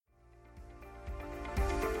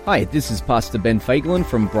Hi, this is Pastor Ben Fagelin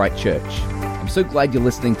from Bright Church. I'm so glad you're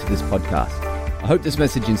listening to this podcast. I hope this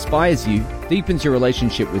message inspires you, deepens your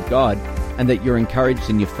relationship with God, and that you're encouraged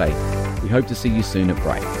in your faith. We hope to see you soon at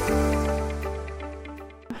Bright.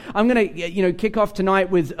 I'm going to, kick off tonight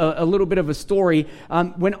with a little bit of a story.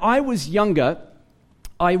 When I was younger,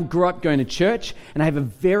 I grew up going to church, and I have a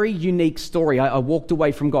very unique story. I walked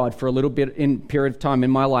away from God for a little bit in period of time in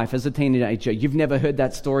my life as a teenager. You've never heard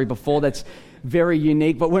that story before. That's very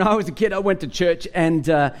unique. But when I was a kid, I went to church, and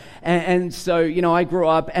so I grew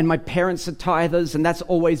up, and my parents are tithers, and that's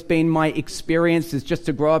always been my experience, is just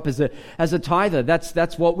to grow up as a tither.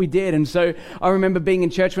 That's what we did. And so I remember being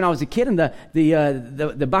in church when I was a kid, and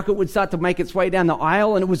the bucket would start to make its way down the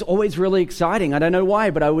aisle, and it was always really exciting. I don't know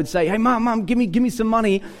why, but I would say, "Hey, Mom, give me some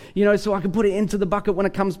money, so I can put it into the bucket when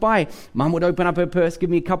it comes by." Mom would open up her purse,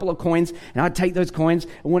 give me a couple of coins, and I'd take those coins,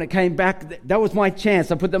 and when it came back, that was my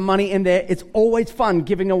chance. I put the money in there. It's always fun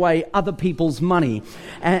giving away other people's money.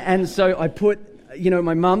 And so I put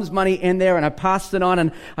my mum's money in there, and I passed it on,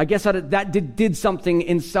 and I guess that did something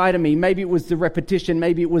inside of me. Maybe it was the repetition,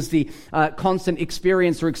 maybe it was the constant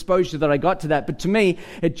experience or exposure that I got to that, but to me,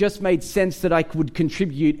 it just made sense that I could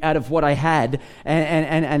contribute out of what I had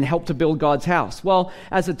and help to build God's house. Well,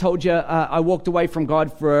 as I told you, I walked away from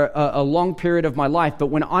God for a long period of my life, but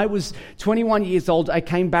when I was 21 years old, I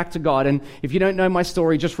came back to God, and if you don't know my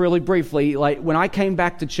story, just really briefly, when I came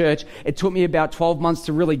back to church, it took me about 12 months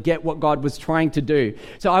to really get what God was trying to do.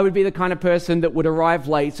 So I would be the kind of person that would arrive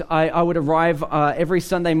late. I would arrive every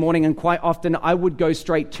Sunday morning, and quite often I would go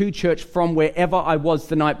straight to church from wherever I was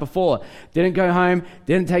the night before. Didn't go home,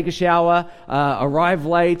 didn't take a shower, arrive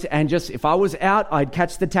late, and just if I was out, I'd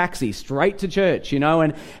catch the taxi straight to church,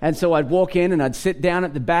 and so I'd walk in and I'd sit down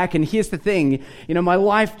at the back. And here's the thing, my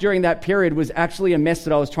life during that period was actually a mess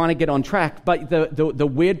that I was trying to get on track. But the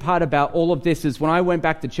weird part about all of this is when I went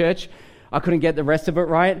back to church, I couldn't get the rest of it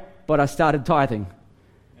right, but I started tithing.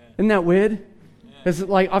 Isn't that weird? Because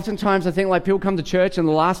oftentimes I think people come to church and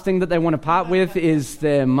the last thing that they want to part with is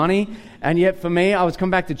their money. And yet for me, I was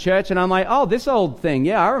coming back to church and I'm like, oh, this old thing.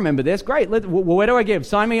 Yeah, I remember this. Great. Where do I give?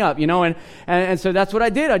 Sign me up, And so that's what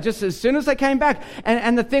I did. As soon as I came back.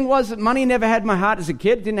 And the thing was that money never had my heart as a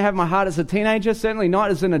kid. Didn't have my heart as a teenager. Certainly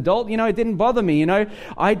not as an adult. It didn't bother me,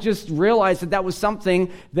 I just realized that was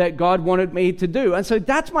something that God wanted me to do. And so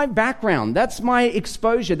that's my background. That's my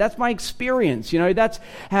exposure. That's my experience. That's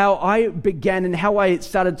how I began and how I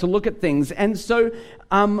started to look at things. And so,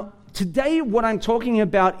 today, what I'm talking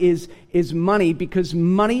about is money, because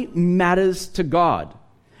money matters to God.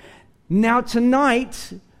 Now,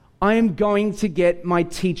 tonight, I am going to get my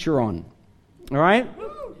teacher on. All right?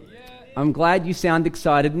 I'm glad you sound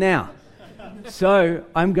excited now. So,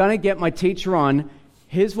 I'm going to get my teacher on.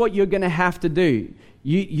 Here's what you're going to have to do.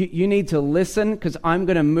 You need to listen, because I'm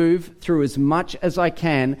going to move through as much as I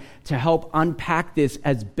can to help unpack this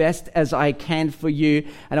as best as I can for you.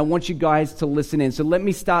 And I want you guys to listen in. So let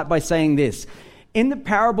me start by saying this. In the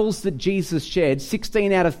parables that Jesus shared,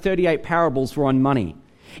 16 out of 38 parables were on money.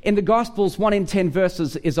 In the Gospels, 1 in 10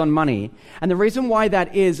 verses is on money. And the reason why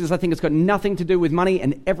that is I think it's got nothing to do with money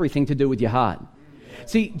and everything to do with your heart.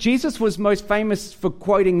 See, Jesus was most famous for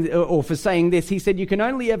quoting or for saying this. He said, you can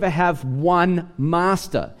only ever have one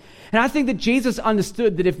master. And I think that Jesus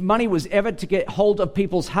understood that if money was ever to get hold of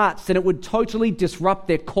people's hearts, then it would totally disrupt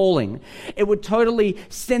their calling. It would totally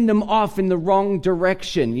send them off in the wrong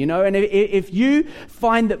direction, And if you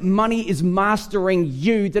find that money is mastering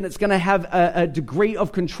you, then it's going to have a degree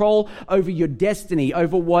of control over your destiny,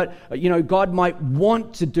 over what, God might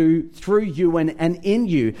want to do through you and in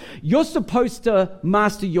you. You're supposed to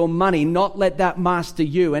master your money, not let that master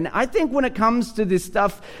you. And I think when it comes to this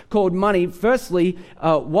stuff called money, firstly,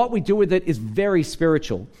 what we do with it is very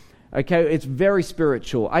spiritual. Okay, it's very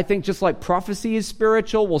spiritual. I think just like prophecy is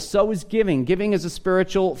spiritual, well, so is giving. Giving is a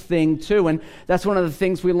spiritual thing too, and that's one of the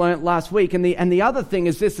things we learned last week. And the other thing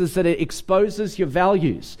is that it exposes your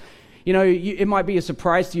values. It might be a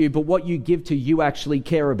surprise to you, but what you give to, you actually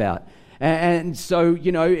care about. And so,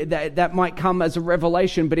 that might come as a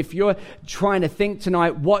revelation. But if you're trying to think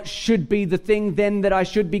tonight, what should be the thing then that I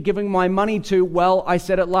should be giving my money to? Well, I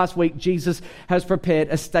said it last week, Jesus has prepared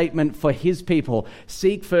a statement for his people.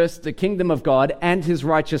 Seek first the kingdom of God and his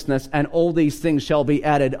righteousness, and all these things shall be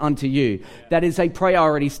added unto you. That is a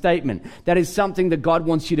priority statement. That is something that God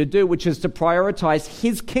wants you to do, which is to prioritize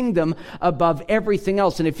his kingdom above everything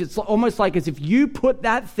else. And if it's almost like as if you put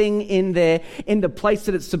that thing in there in the place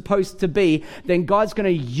that it's supposed to be, then God's going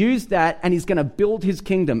to use that and he's going to build his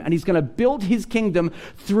kingdom. And he's going to build his kingdom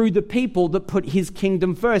through the people that put his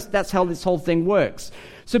kingdom first. That's how this whole thing works.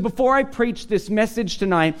 So before I preach this message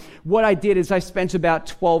tonight, what I did is I spent about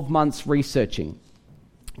 12 months researching.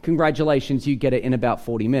 Congratulations, you get it in about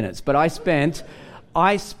 40 minutes. But I spent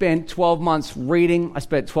 12 months reading. I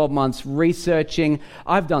spent 12 months researching.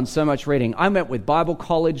 I've done so much reading. I met with Bible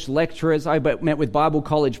college lecturers. I met with Bible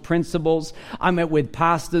college principals. I met with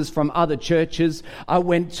pastors from other churches. I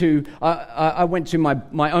went to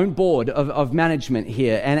my own board of management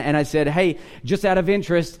here, and I said, hey, just out of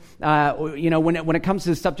interest, when it comes to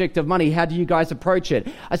the subject of money, how do you guys approach it?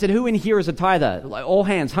 I said, who in here is a tither? Like, all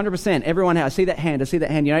hands, 100%. Everyone, I see that hand.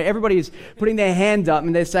 Everybody's putting their hand up,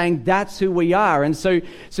 and they're saying, that's who we are. And so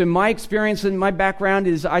my experience and my background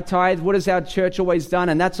is I tithe. What has our church always done?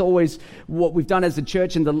 And that's always what we've done as a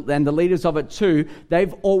church, and the leaders of it too.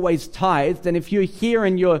 They've always tithed. And if you're here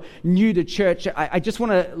and you're new to church, I just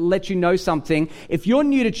want to let you know something. If you're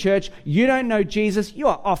new to church, you don't know Jesus, you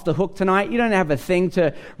are off the hook tonight. You don't have a thing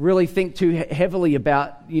to really think too heavily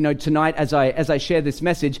about, tonight as I share this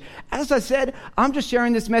message. As I said, I'm just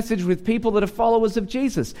sharing this message with people that are followers of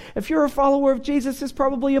Jesus. If you're a follower of Jesus, this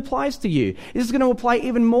probably applies to you. This is going to apply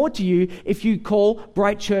even more to you if you call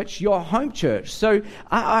Bright Church your home church. So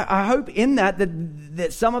I hope in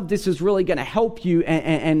that some of this is really going to help you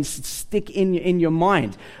and stick in your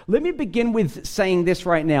mind. Let me begin with saying this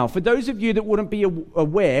right now. For those of you that wouldn't be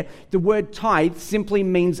aware, the word tithe simply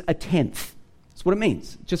means a tenth. That's what it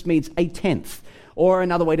means. It just means a tenth. Or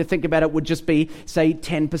another way to think about it would just be, say,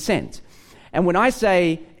 10%. And when I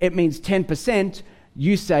say it means 10%,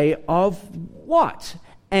 you say, of what?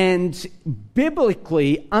 And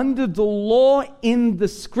biblically, under the law in the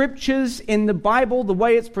scriptures, in the Bible, the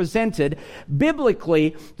way it's presented,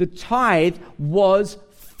 biblically, the tithe was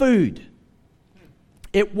food.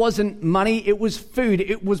 It wasn't money, it was food.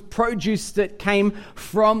 It was produce that came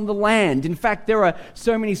from the land. In fact, there are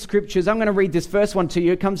so many scriptures. I'm going to read this first one to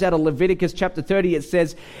you. It comes out of Leviticus chapter 30. It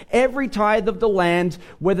says, every tithe of the land,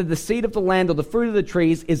 whether the seed of the land or the fruit of the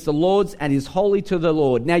trees, is the Lord's and is holy to the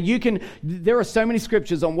Lord. Now there are so many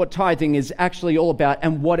scriptures on what tithing is actually all about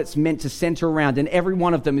and what it's meant to center around. And every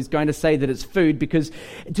one of them is going to say that it's food, because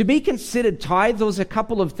to be considered tithe, there was a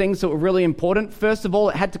couple of things that were really important. First of all,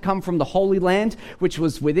 it had to come from the Holy Land, which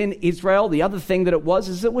was within Israel. The other thing that it was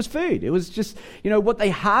food. It was just, what they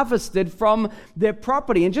harvested from their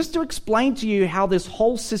property. And just to explain to you how this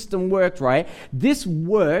whole system worked, right? This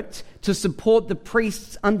worked to support the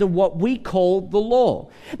priests under what we call the law.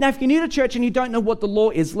 Now, if you're new to church and you don't know what the law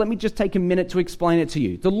is, let me just take a minute to explain it to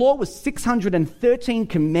you. The law was 613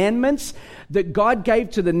 commandments that God gave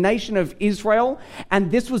to the nation of Israel, and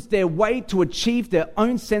this was their way to achieve their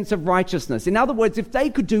own sense of righteousness. In other words, if they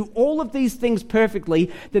could do all of these things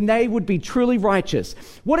perfectly, then they would be truly righteous.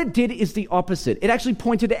 What it did is the opposite. It actually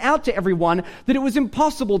pointed out to everyone that it was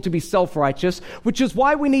impossible to be self-righteous, which is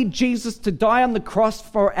why we need Jesus to die on the cross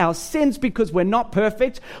for our sins, because we're not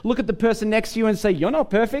perfect. Look at the person next to you and say, you're not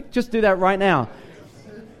perfect. Just do that right now.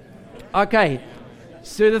 Okay.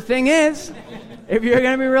 So the thing is, if you're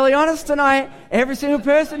going to be really honest tonight, every single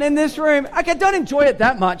person in this room, okay, don't enjoy it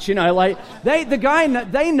that much, they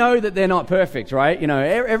know that they're not perfect, right?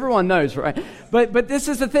 Everyone knows, right? But this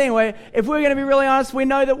is the thing, where if we're going to be really honest, we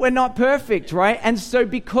know that we're not perfect, right? And so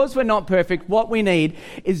because we're not perfect, what we need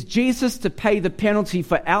is Jesus to pay the penalty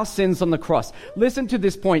for our sins on the cross. Listen to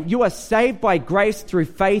this point. You are saved by grace through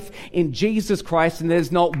faith in Jesus Christ, and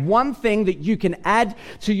there's not one thing that you can add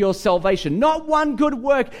to your salvation. Not one good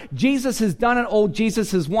work. Jesus has done it all.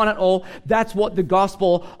 Jesus has won it all. That's what the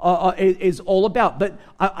gospel is all about. But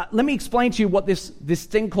let me explain to you what this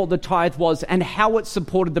thing called the tithe was and how it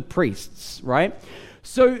supported the priests, right?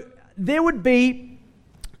 So there would be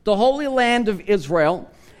the Holy Land of Israel,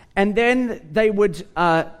 and then they would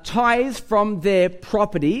tithe from their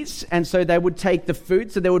properties, and so they would take the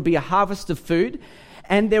food, so there would be a harvest of food.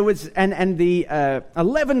 And there was, and the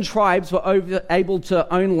 11 tribes were able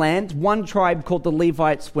to own land. One tribe called the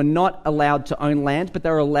Levites were not allowed to own land, but they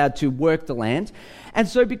were allowed to work the land. And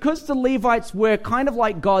so because the Levites were kind of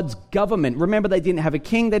like God's government, remember they didn't have a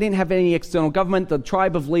king, they didn't have any external government, the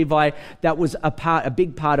tribe of Levi, that was a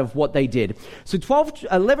big part of what they did. So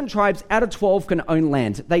 11 tribes out of 12 can own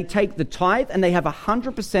land. They take the tithe and they have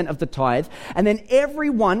 100% of the tithe, and then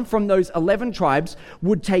everyone from those 11 tribes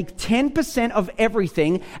would take 10% of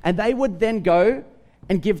everything, and they would then go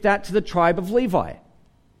and give that to the tribe of Levi.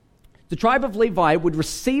 The tribe of Levi would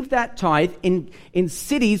receive that tithe in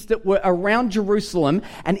cities that were around Jerusalem,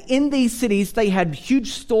 and in these cities they had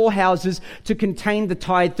huge storehouses to contain the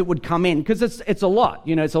tithe that would come in, because it's a lot,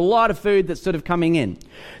 it's a lot of food that's sort of coming in.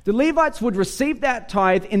 The Levites would receive that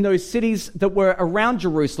tithe in those cities that were around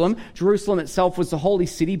Jerusalem. Jerusalem itself was the holy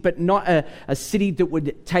city, but not a city that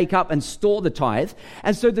would take up and store the tithe.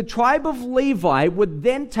 And so the tribe of Levi would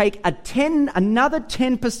then take another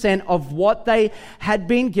 10% of what they had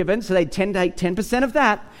been given, so they tend to take 10% of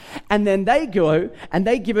that, and then they go and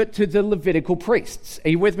they give it to the Levitical priests. Are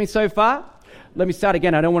you with me so far? Let me start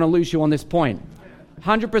again. I don't want to lose you on this point.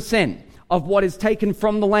 100% of what is taken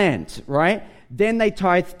from the land, right? Then they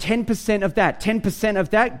tithe 10% of that. 10%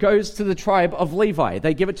 of that goes to the tribe of Levi.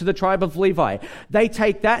 They give it to the tribe of Levi. They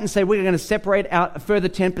take that and say, we're going to separate out a further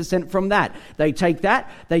 10% from that. They take that,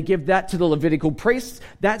 they give that to the Levitical priests.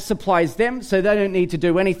 That supplies them, so they don't need to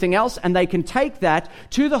do anything else. And they can take that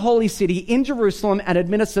to the holy city in Jerusalem and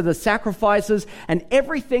administer the sacrifices and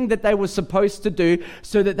everything that they were supposed to do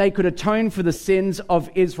so that they could atone for the sins of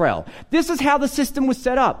Israel. This is how the system was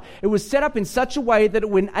set up. It was set up in such a way that it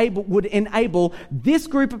would enable this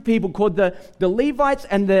group of people called the Levites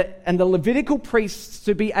and the Levitical priests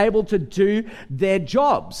to be able to do their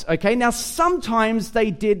jobs. Okay, now sometimes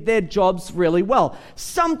they did their jobs really well.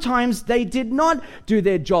 Sometimes they did not do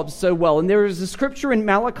their jobs so well. And there is a scripture in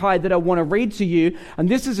Malachi that I want to read to you. And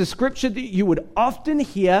this is a scripture that you would often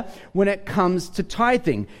hear when it comes to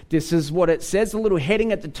tithing. This is what it says. A little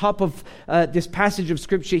heading at the top of this passage of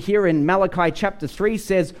scripture here in Malachi chapter 3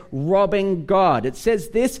 says, robbing God. It says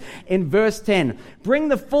this in verse 10. Bring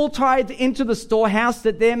the full tithe into the storehouse,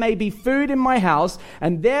 that there may be food in my house,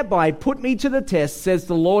 and thereby put me to the test, says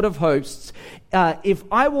the Lord of hosts, if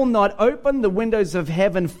I will not open the windows of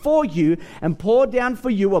heaven for you and pour down for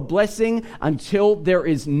you a blessing until there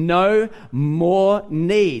is no more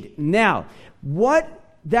need. Now,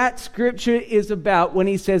 what that scripture is about when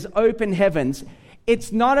he says open heavens,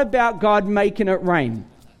 it's not about God making it rain.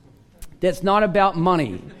 That's not about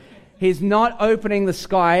money. He's not opening the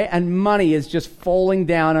sky and money is just falling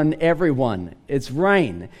down on everyone. It's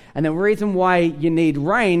rain. And the reason why you need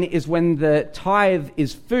rain is when the tithe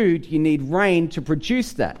is food, you need rain to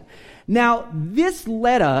produce that. Now, this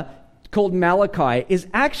letter called Malachi is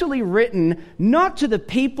actually written not to the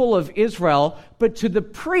people of Israel, but to the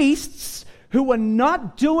priests who are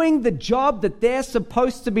not doing the job that they're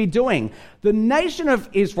supposed to be doing. The nation of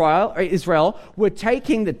Israel were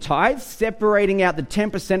taking the tithes, separating out the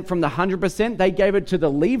 10% from the 100%. They gave it to the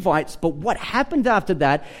Levites. But what happened after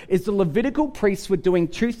that is the Levitical priests were doing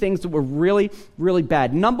two things that were really, really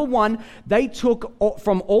bad. Number one, they took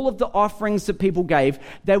from all of the offerings that people gave,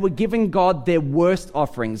 they were giving God their worst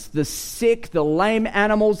offerings. The sick, the lame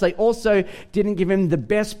animals. They also didn't give him the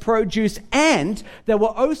best produce. And they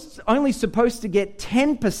were only supposed to get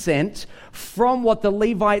 10% from what the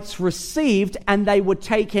Levites received, and they were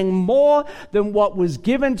taking more than what was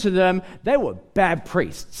given to them. They were bad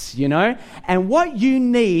priests, And what you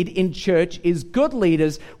need in church is good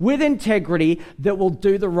leaders with integrity that will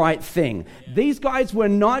do the right thing. These guys were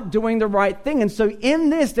not doing the right thing. And so in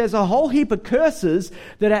this, there's a whole heap of curses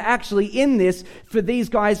that are actually in this for these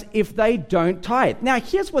guys if they don't tithe. Now,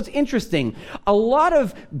 here's what's interesting. A lot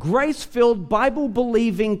of grace-filled,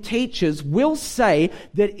 Bible-believing teachers will say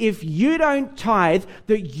that if you don't tithe,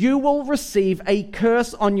 that you will receive a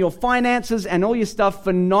curse on your finances and all your stuff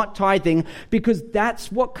for not tithing, because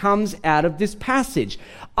that's what comes out of this passage.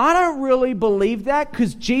 I don't really believe that,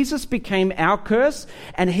 because Jesus became our curse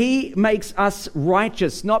and he makes us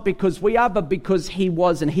righteous, not because we are, but because he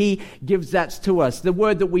was, and he gives that to us. The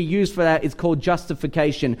word that we use for that is called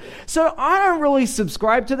justification. So I don't really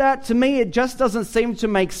subscribe to that. To me, it just doesn't seem to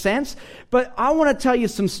make sense. But I want to tell you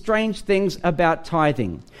some strange things about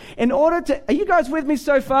tithing. Are you guys with me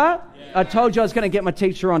so far? Yeah. I told you I was going to get my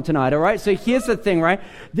teacher on tonight, all right? So here's the thing, right?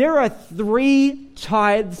 There are 3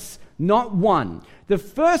 tithes, not one. The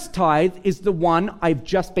first tithe is the one I've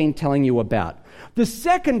just been telling you about. The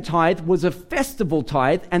second tithe was a festival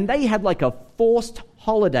tithe, and they had like a forced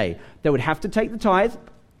holiday. They would have to take the tithe,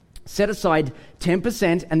 set aside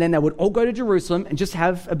 10%, and then they would all go to Jerusalem and just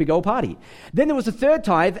have a big old party. Then there was a third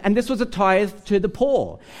tithe, and this was a tithe to the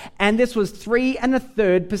poor. And this was 3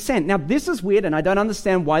 1/3%. Now, this is weird, and I don't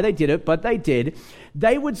understand why they did it, but they did.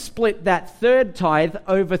 They would split that third tithe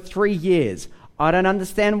over 3 years. I don't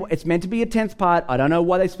understand. It's meant to be a 10th part. I don't know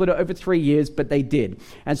why they split it over 3 years, but they did.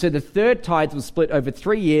 And so the third tithe was split over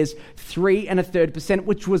 3 years, 3 1/3%,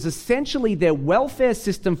 which was essentially their welfare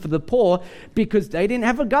system for the poor because they didn't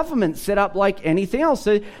have a government set up like anything else.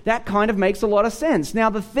 So that kind of makes a lot of sense. Now,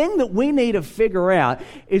 the thing that we need to figure out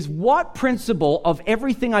is what principle of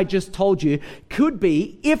everything I just told you could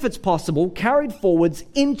be, if it's possible, carried forwards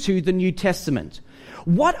into the New Testament.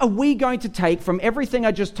 What are we going to take from everything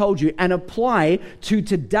I just told you and apply to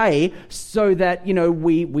today so that,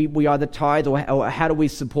 we either tithe or how do we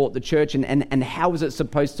support the church and how is it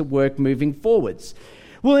supposed to work moving forwards?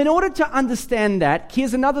 Well, in order to understand that,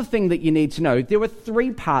 here's another thing that you need to know. There were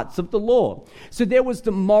 3 parts of the law. So there was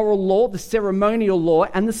the moral law, the ceremonial law,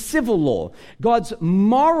 and the civil law. God's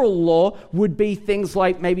moral law would be things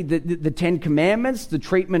like maybe the 10 Commandments, the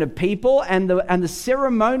treatment of people, and the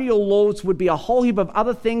ceremonial laws would be a whole heap of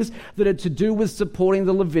other things that are to do with supporting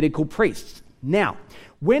the Levitical priests. Now,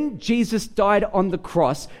 when Jesus died on the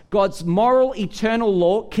cross, God's moral eternal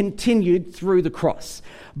law continued through the cross.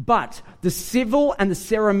 But the civil and the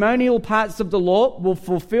ceremonial parts of the law were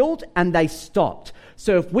fulfilled and they stopped.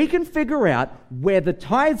 So if we can figure out where the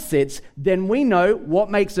tithe sits, then we know what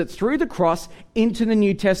makes it through the cross into the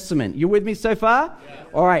New Testament. You with me so far? Yeah.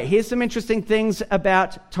 All right, here's some interesting things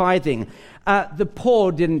about tithing. The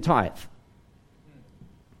poor didn't tithe.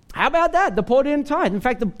 How about that? The poor didn't tithe. In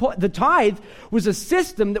fact, the tithe was a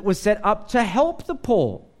system that was set up to help the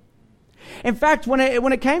poor. In fact, when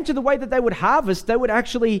it came to the way that they would harvest, they would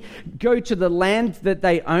actually go to the land that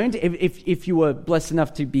they owned. If you were blessed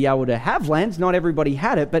enough to be able to have land, not everybody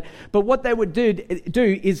had it, but what they would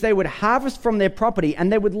do is they would harvest from their property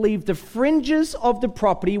and they would leave the fringes of the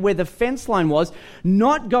property where the fence line was,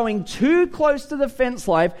 not going too close to the fence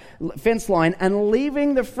line and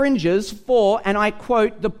leaving the fringes for, and I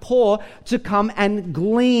quote, the poor to come and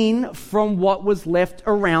glean from what was left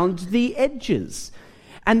around the edges.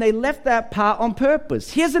 And they left that part on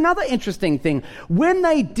purpose. Here's another interesting thing. When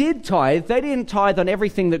they did tithe, they didn't tithe on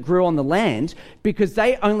everything that grew on the land because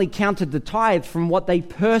they only counted the tithe from what they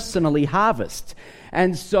personally harvest.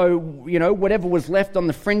 And so, whatever was left on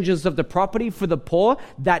the fringes of the property for the poor,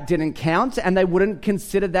 that didn't count, and they wouldn't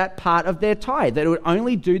consider that part of their tithe. They would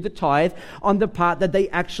only do the tithe on the part that they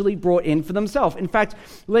actually brought in for themselves. In fact,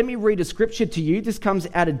 let me read a scripture to you. This comes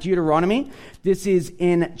out of Deuteronomy. This is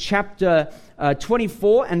in chapter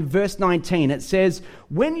 24 and verse 19. It says,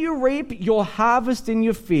 "When you reap your harvest in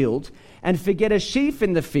your field and forget a sheaf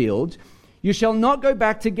in the field, you shall not go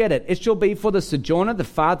back to get it. It shall be for the sojourner, the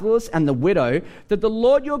fatherless, and the widow, that the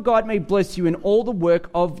Lord your God may bless you in all the work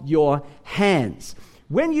of your hands.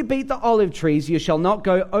 When you beat the olive trees, you shall not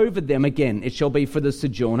go over them again. It shall be for the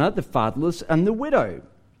sojourner, the fatherless, and the widow.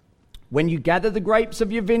 When you gather the grapes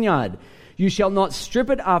of your vineyard, you shall not strip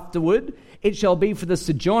it afterward. It shall be for the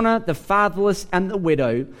sojourner, the fatherless, and the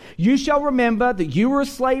widow. You shall remember that you were a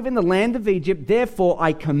slave in the land of Egypt. Therefore,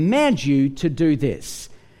 I command you to do this."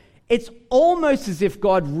 It's almost as if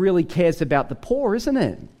God really cares about the poor, isn't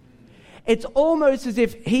it? It's almost as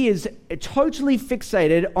if he is totally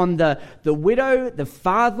fixated on the widow, the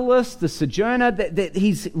fatherless, the sojourner, that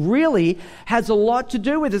he's really has a lot to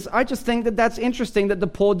do with this. I just think that that's interesting that the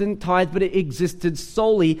poor didn't tithe, but it existed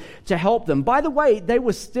solely to help them. By the way, they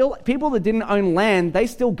were still, people that didn't own land, they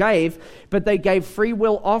still gave, but they gave free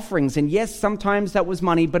will offerings. And yes, sometimes that was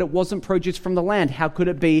money, but it wasn't produce from the land. How could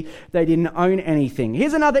it be they didn't own anything?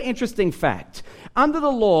 Here's another interesting fact. Under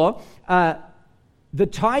the law, the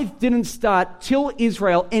tithe didn't start till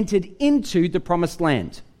Israel entered into the promised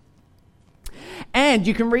land. And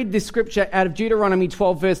you can read this scripture out of Deuteronomy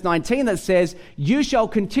 12 verse 19 that says, "You shall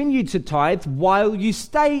continue to tithe while you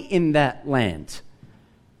stay in that land."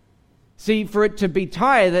 See, for it to be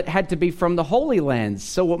tithe, it had to be from the Holy Land.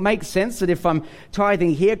 So it makes sense that if I'm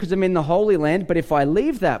tithing here because I'm in the Holy Land, but if I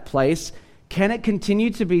leave that place, can it continue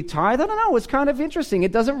to be tithe? I don't know. It's kind of interesting.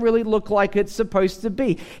 It doesn't really look like it's supposed to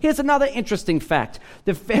be. Here's another interesting fact.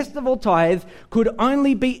 The festival tithe could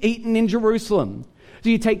only be eaten in Jerusalem. So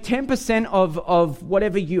you take 10% of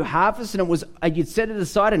whatever you harvest and you'd set it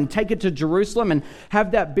aside and take it to Jerusalem and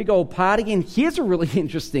have that big old party. And here's a really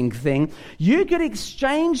interesting thing. You could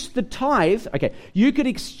exchange the tithe, you could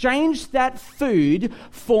exchange that food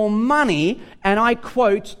for money, and I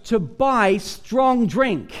quote, to buy strong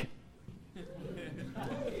drink.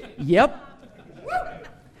 Yep.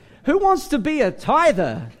 Who wants to be a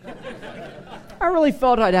tither? I really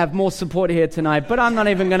felt I'd have more support here tonight, but I'm not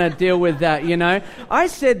even going to deal with that, I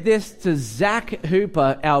said this to Zach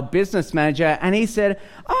Hooper, our business manager, and he said,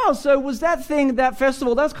 "Oh, so was that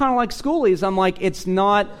festival, that's kind of like schoolies." I'm like, "It's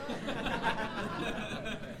not."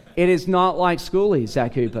 It is not like schoolies,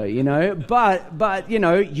 Zach Cooper, but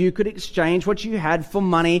you could exchange what you had for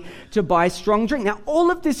money to buy strong drink. Now,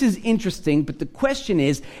 all of this is interesting, but the question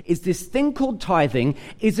is this thing called tithing,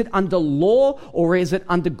 is it under law or is it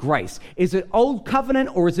under grace? Is it old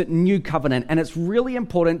covenant or is it new covenant? And it's really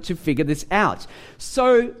important to figure this out.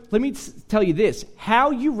 So let me tell you this,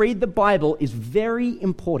 how you read the Bible is very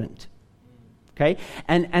important. Okay?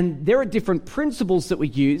 And there are different principles that we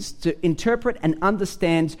use to interpret and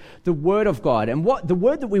understand the Word of God. And what the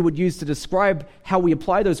word that we would use to describe how we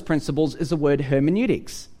apply those principles is the word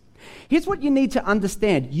hermeneutics. Here's what you need to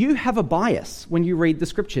understand. You have a bias when you read the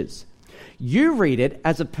Scriptures. You read it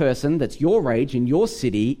as a person that's your age in your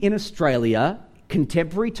city in Australia,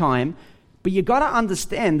 contemporary time, but you got to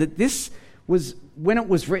understand that this was, when it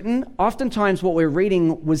was written, oftentimes what we're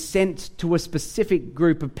reading was sent to a specific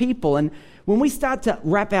group of people. And when we start to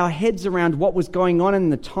wrap our heads around what was going on in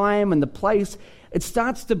the time and the place, it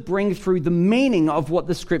starts to bring through the meaning of what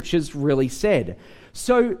the Scriptures really said.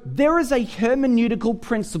 So there is a hermeneutical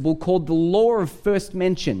principle called the law of first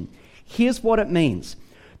mention. Here's what it means.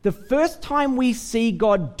 The first time we see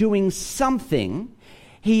God doing something,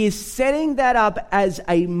 He is setting that up as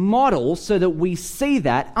a model so that we see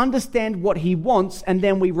that, understand what He wants, and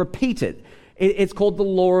then we repeat it. It's called the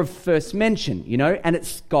law of first mention, and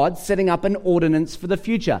it's God setting up an ordinance for the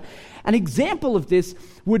future. An example of this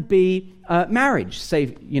would be marriage.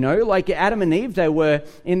 Say, like Adam and Eve, they were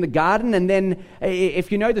in the garden, and then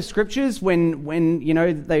if you know the Scriptures, when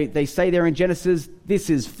they say there in Genesis, this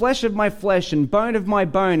is flesh of my flesh and bone of my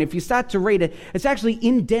bone. If you start to read it, it's actually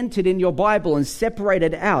indented in your Bible and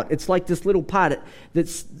separated out. It's like this little part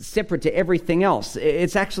that's separate to everything else.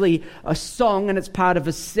 It's actually a song, and it's part of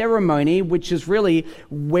a ceremony, which is really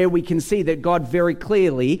where we can see that God very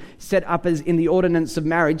clearly set up as in the ordinance of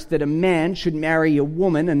marriage that a man should marry a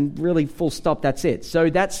woman, and really full stop, that's it. So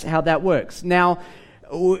that's how that works. Now,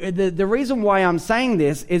 the reason why I'm saying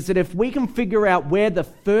this is that if we can figure out where the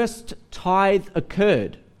first tithe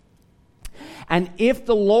occurred, and if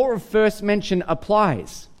the law of first mention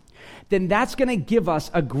applies, then that's going to give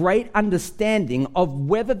us a great understanding of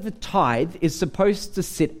whether the tithe is supposed to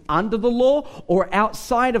sit under the law or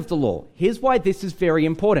outside of the law. Here's why this is very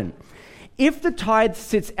important. If the tithe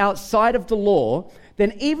sits outside of the law,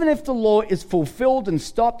 then even if the law is fulfilled and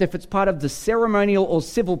stopped, if it's part of the ceremonial or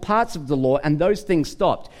civil parts of the law and those things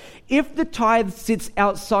stopped, if the tithe sits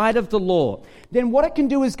outside of the law, then what it can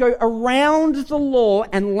do is go around the law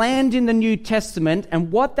and land in the New Testament.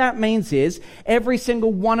 And what that means is every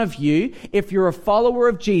single one of you, if you're a follower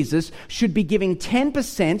of Jesus, should be giving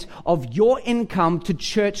 10% of your income to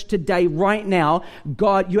church today, right now.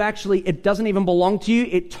 God, it doesn't even belong to you.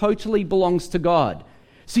 It totally belongs to God.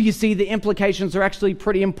 So you see, the implications are actually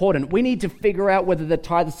pretty important. We need to figure out whether the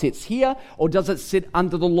tithe sits here or does it sit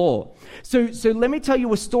under the law. So let me tell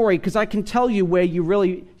you a story, because I can tell you where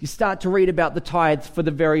you start to read about the tithe for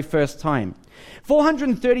the very first time.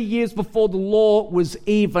 430 years before the law was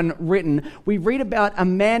even written, we read about a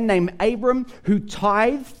man named Abram who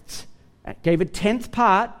tithed, gave a 10th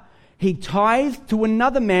part. He tithed to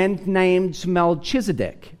another man named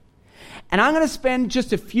Melchizedek. And I'm going to spend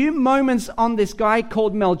just a few moments on this guy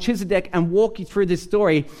called Melchizedek and walk you through this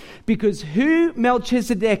story, because who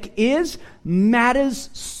Melchizedek is matters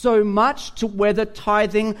so much to whether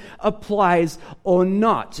tithing applies or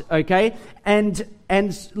not, okay? And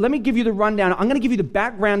let me give you the rundown. I'm going to give you the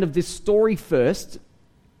background of this story first,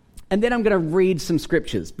 and then I'm going to read some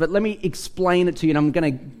scriptures. But let me explain it to you, and I'm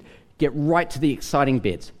going to get right to the exciting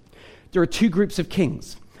bit. There are two groups of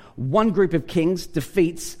kings. One group of kings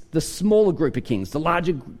defeats the smaller group of kings. The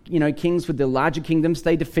larger, kings with the larger kingdoms,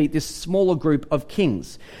 they defeat this smaller group of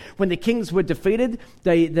kings. When the kings were defeated,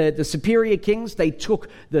 the superior kings, they took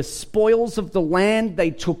the spoils of the land,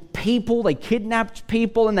 they took people, they kidnapped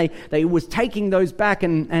people, and they was taking those back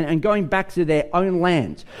and going back to their own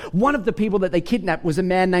land. One of the people that they kidnapped was a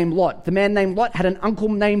man named Lot. The man named Lot had an uncle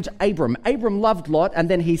named Abram. Abram loved Lot, and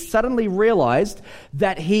then he suddenly realized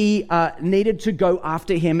that he needed to go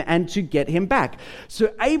after him and to get him back.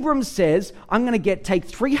 So Abram says, I'm going to take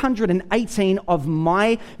 318 of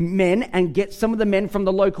my men and get some of the men from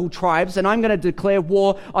the local tribes, and I'm going to declare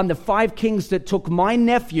war on the 5 kings that took my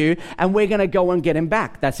nephew, and we're going to go and get him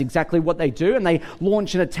back. That's exactly what they do, and they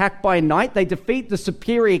launch an attack by night. They defeat the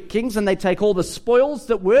superior kings, and they take all the spoils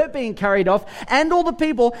that were being carried off and all the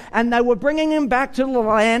people, and they were bringing him back to the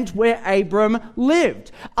land where Abram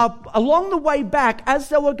lived. Along the way back, as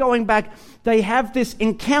they were going back, they have this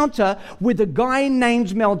encounter with a guy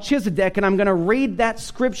named Melchizedek, and I'm going to read that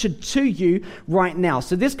scripture to you right now.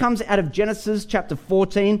 So this comes out of Genesis chapter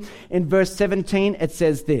 14 in verse 17. It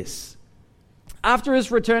says this: After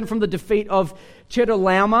his return from the defeat of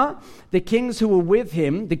Chedorlaomer, the kings who were with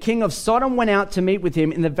him, the king of Sodom went out to meet with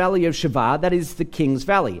him in the valley of Shavah, that is the king's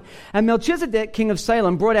valley. And Melchizedek, king of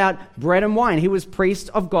Salem, brought out bread and wine. He was priest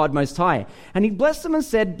of God Most High. And he blessed them and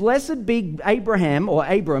said, "Blessed be Abraham," or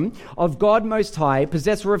Abram, "of God Most High,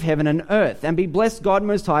 possessor of heaven and earth. And be blessed God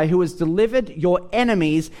Most High, who has delivered your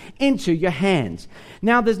enemies into your hands."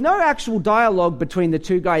 Now, there's no actual dialogue between the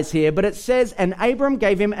two guys here, but it says, "And Abram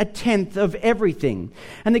gave him a tenth of everything.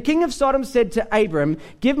 And the king of Sodom said to Abram,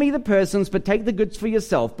 'Give me the persons, but take the goods for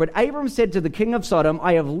yourself.' But Abram said to the king of Sodom,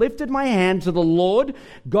 'I have lifted my hand to the Lord,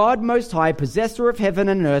 God Most High, possessor of heaven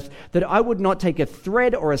and earth, that I would not take a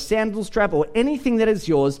thread or a sandal strap or anything that is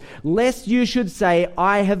yours, lest you should say,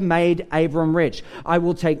 I have made Abram rich. I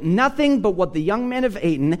will take nothing but what the young men have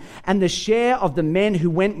eaten, and the share of the men who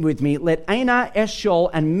went with me. Let Aner, Eshcol,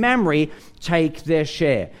 and Mamre take their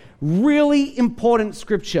share." Really important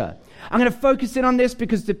scripture. I'm going to focus in on this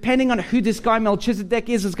because depending on who this guy Melchizedek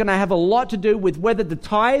is going to have a lot to do with whether the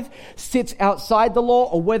tithe sits outside the law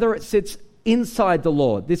or whether it sits inside the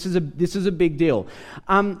law. This is a big deal.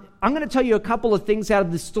 I'm going to tell you a couple of things out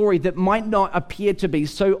of this story that might not appear to be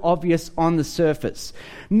so obvious on the surface.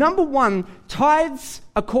 Number one, tithes,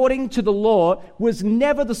 according to the law, was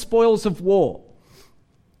never the spoils of war.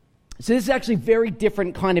 So this is actually a very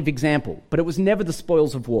different kind of example, but it was never the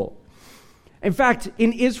spoils of war. In fact,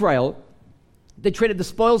 in Israel, they treated the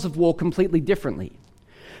spoils of war completely differently.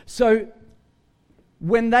 So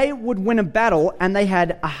when they would win a battle and they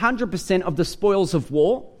had 100% of the spoils of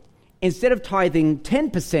war, instead of tithing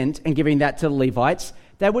 10% and giving that to the Levites,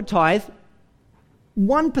 they would tithe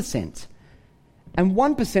 1%. And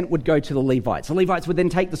 1% would go to the Levites. The Levites would then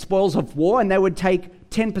take the spoils of war and they would take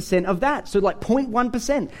 10% of that. So like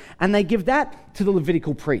 0.1%. And they give that to the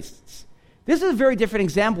Levitical priests. This is a very different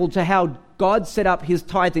example to how God set up his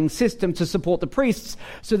tithing system to support the priests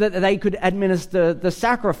so that they could administer the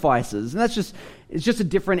sacrifices. And it's just a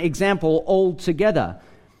different example altogether.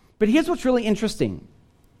 But here's what's really interesting.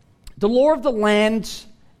 The law of the land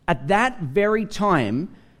at that very time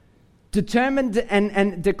determined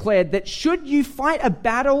and declared that should you fight a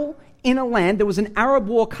battle in a land, there was an Arab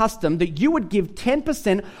war custom that you would give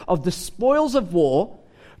 10% of the spoils of war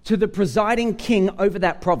to the presiding king over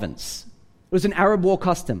that province. It was an Arab war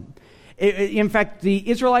custom. In fact, the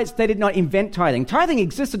Israelites, they did not invent tithing. Tithing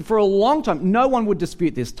existed for a long time. No one would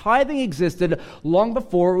dispute this. Tithing existed long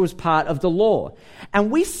before it was part of the law.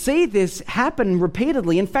 And we see this happen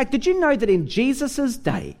repeatedly. In fact, did you know that in Jesus'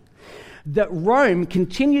 day, that Rome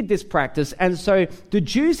continued this practice, and so the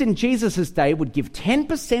Jews in Jesus' day would give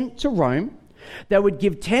 10% to Rome. They would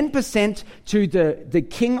give 10% to the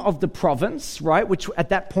king of the province, right, which at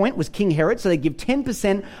that point was King Herod. So they give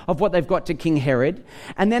 10% of what they've got to King Herod.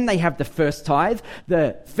 And then they have the first tithe,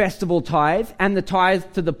 the festival tithe, and the tithe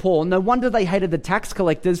to the poor. No wonder they hated the tax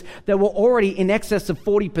collectors. They were already in excess of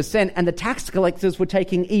 40%, and the tax collectors were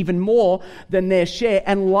taking even more than their share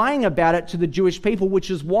and lying about it to the Jewish people, which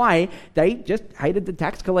is why they just hated the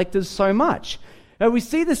tax collectors so much. We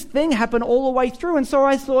see this thing happen all the way through, and so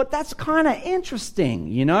I thought, that's kind of interesting,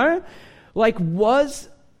 you know? Like, was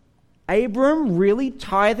Abram really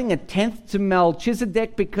tithing a tenth to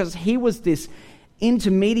Melchizedek because he was this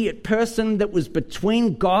intermediate person that was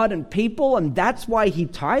between God and people, and that's why he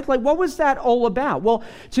tithed? Like, what was that all about? Well,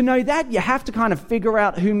 to know that, you have to kind of figure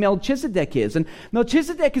out who Melchizedek is. And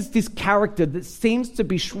Melchizedek is this character that seems to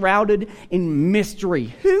be shrouded in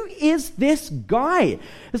mystery. Who is this guy?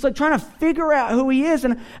 It's like trying to figure out who he is.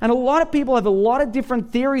 And a lot of people have a lot of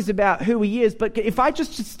different theories about who he is, but if I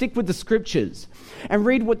just stick with the scriptures and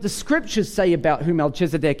read what the scriptures say about who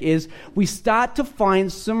Melchizedek is, we start to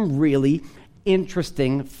find some really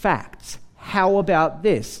interesting facts. How about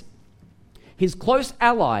this? His close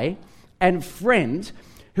ally and friend,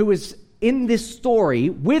 who is in this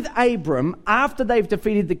story with Abram after they've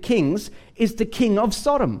defeated the kings, is the king of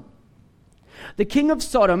Sodom. The king of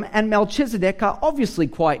Sodom and Melchizedek are obviously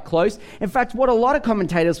quite close. In fact, what a lot of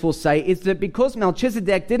commentators will say is that because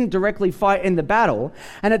Melchizedek didn't directly fight in the battle,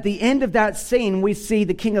 and at the end of that scene we see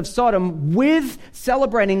the king of Sodom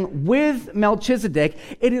celebrating with Melchizedek,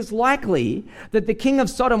 it is likely that the king of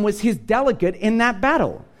Sodom was his delegate in that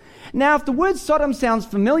battle. Now, if the word Sodom sounds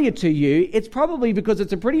familiar to you, it's probably because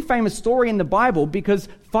it's a pretty famous story in the Bible, because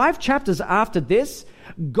 5 chapters after this,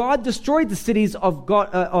 God destroyed the cities of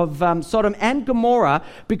Sodom and Gomorrah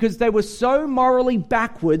because they were so morally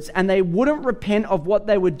backwards and they wouldn't repent of what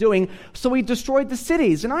they were doing, so he destroyed the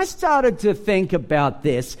cities. And I started to think about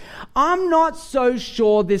this. I'm not so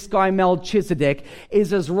sure this guy Melchizedek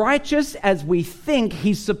is as righteous as we think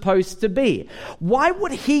he's supposed to be. Why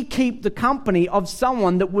would he keep the company of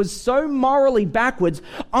someone that was so morally backwards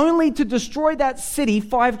only to destroy that city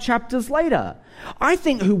 5 chapters later? I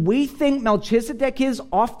think who we think Melchizedek is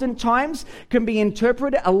oftentimes can be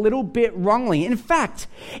interpreted a little bit wrongly. In fact,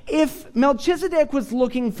 if Melchizedek was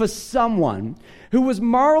looking for someone who was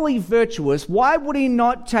morally virtuous, why would he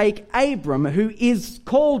not take Abram, who is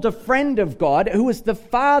called a friend of God, who is the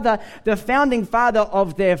founding father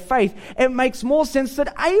of their faith? It makes more sense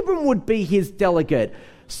that Abram would be his delegate.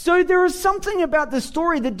 So there is something about the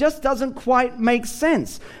story that just doesn't quite make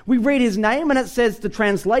sense. We read his name and it says the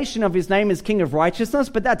translation of his name is King of Righteousness,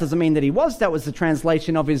 but that doesn't mean that he was. That was the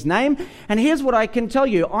translation of his name. And here's what I can tell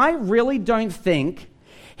you. I really don't think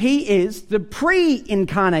he is the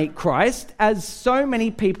pre-incarnate Christ, as so many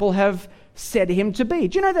people have said him to be.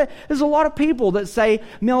 Do you know that there's a lot of people that say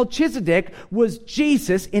Melchizedek was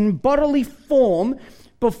Jesus in bodily form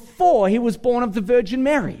before he was born of the Virgin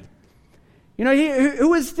Mary? You know,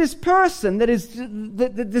 who is this person that is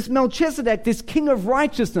this Melchizedek, this King of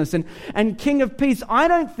Righteousness and King of Peace? I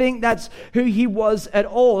don't think that's who he was at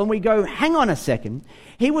all. And we go, hang on a second.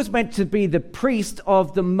 He was meant to be the priest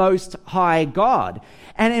of the Most High God.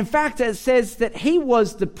 And in fact, it says that he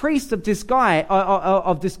was the priest of this guy,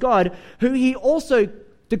 of this God, who he also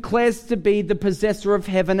declares to be the possessor of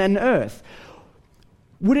heaven and earth.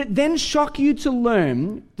 Would it then shock you to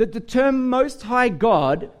learn that the term Most High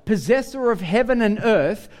God, possessor of heaven and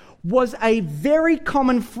earth, was a very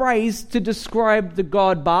common phrase to describe the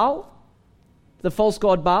god Baal, the false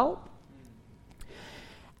god Baal?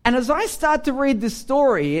 And as I start to read this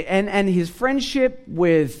story and his friendship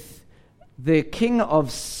with the king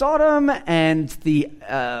of Sodom and the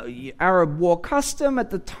Arab war custom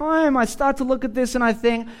at the time, I start to look at this and I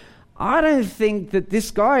think, I don't think that this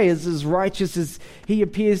guy is as righteous as he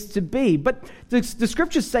appears to be. But the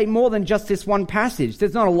scriptures say more than just this one passage.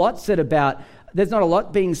 There's not a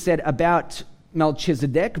lot being said about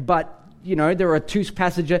Melchizedek, but you know, there are 2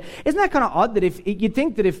 passages. Isn't that kind of odd that if you'd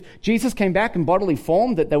think that if Jesus came back in bodily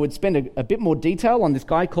form that they would spend a bit more detail on this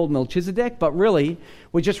guy called Melchizedek, but really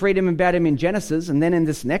we just read about him in Genesis and then in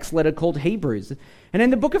this next letter called Hebrews. And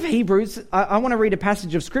in the book of Hebrews, I want to read a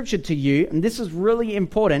passage of scripture to you, and this is really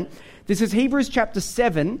important. This is Hebrews chapter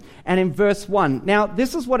 7 and in verse 1. Now,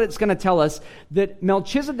 this is what it's going to tell us, that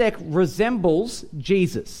Melchizedek resembles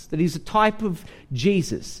Jesus, that he's a type of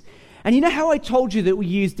Jesus. And you know how I told you that we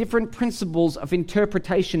use different principles of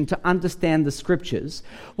interpretation to understand the scriptures?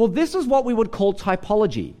 Well, this is what we would call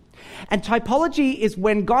typology. And typology is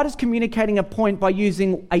when God is communicating a point by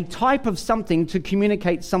using a type of something to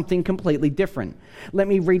communicate something completely different. Let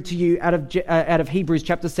me read to you out of Hebrews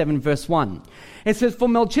chapter 7, verse 1. It says, "For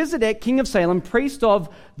Melchizedek, king of Salem, priest of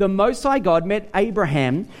the Most High God, met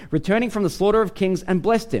Abraham, returning from the slaughter of kings, and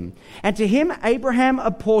blessed him. And to him Abraham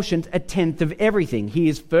apportioned 1/10 of everything. He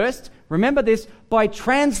is first," remember this, "by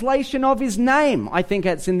translation of his name." I think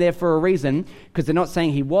that's in there for a reason, because they're not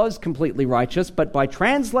saying he was completely righteous, but by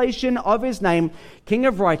translation of his name, King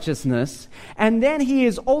of Righteousness. And then he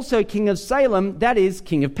is also King of Salem, that is,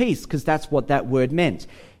 King of Peace, because that's what that word meant.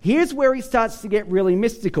 Here's where he starts to get really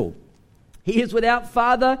mystical. "He is without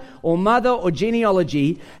father or mother or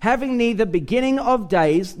genealogy, having neither beginning of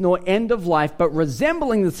days nor end of life, but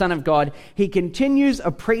resembling the Son of God, he continues a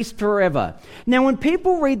priest forever." Now, when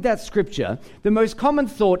people read that scripture, the most common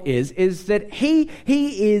thought is that he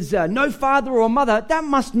is no father or mother. That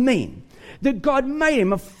must mean that God made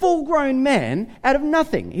him a full-grown man out of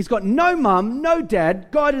nothing. He's got no mum, no dad.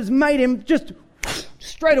 God has made him just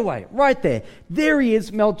straight away, right there. There he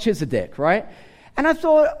is, Melchizedek, right? And I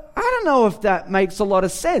thought, I don't know if that makes a lot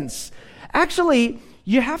of sense. Actually,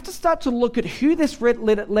 you have to start to look at who this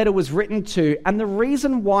letter was written to and the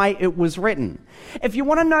reason why it was written. If you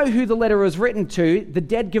want to know who the letter was written to, the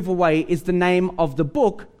dead giveaway is the name of the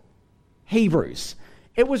book, Hebrews.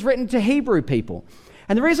 It was written to Hebrew people.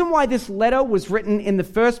 And the reason why this letter was written in the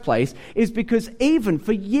first place is because even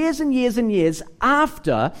for years and years and years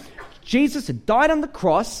after Jesus had died on the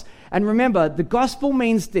cross, and remember, the gospel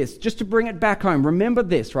means this, just to bring it back home, remember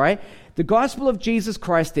this, right? The gospel of Jesus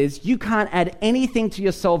Christ is you can't add anything to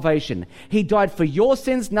your salvation. He died for your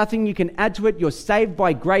sins, nothing you can add to it. You're saved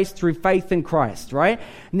by grace through faith in Christ, right?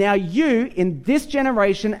 Now you, in this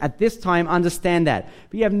generation, at this time, understand that.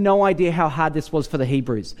 But you have no idea how hard this was for the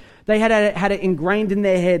Hebrews. They had it ingrained in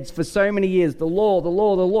their heads for so many years. The law, the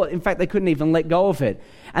law, the law. In fact, they couldn't even let go of it.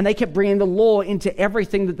 And they kept bringing the law into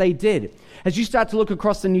everything that they did. As you start to look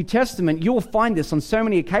across the New Testament, you will find this on so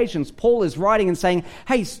many occasions. Paul is writing and saying,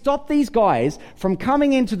 hey, stop these guys from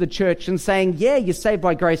coming into the church and saying, yeah, you're saved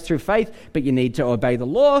by grace through faith, but you need to obey the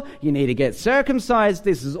law. You need to get circumcised.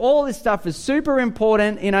 All this stuff is super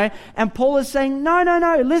important, And Paul is saying,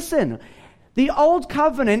 no, listen. The old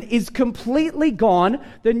covenant is completely gone.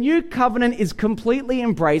 The new covenant is completely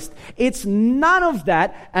embraced. It's none of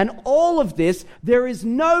that and all of this. There is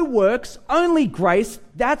no works, only grace.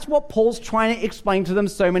 That's what Paul's trying to explain to them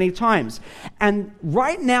so many times. And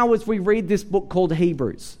right now, as we read this book called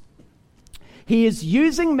Hebrews, he is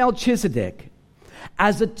using Melchizedek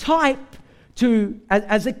as a type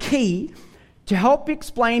as a key to help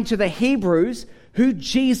explain to the Hebrews who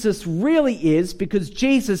Jesus really is, because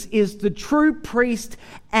Jesus is the true priest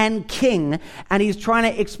and king, and he's trying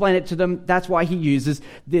to explain it to them. That's why he uses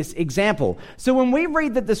this example. So when we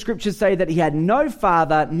read that the scriptures say that he had no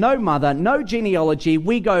father, no mother, no genealogy,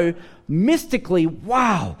 we go mystically,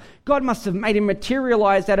 wow, God must have made him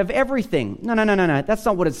materialized out of everything. No, that's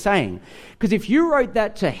not what it's saying. Because if you wrote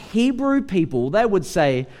that to Hebrew people, they would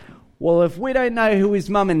say, well, if we don't know who his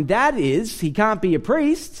mum and dad is, he can't be a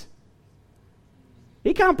priest.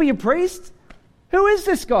 He can't be a priest. Who is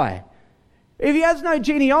this guy? If he has no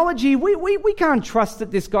genealogy, we can't trust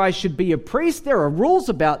that this guy should be a priest. There are rules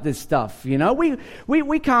about this stuff,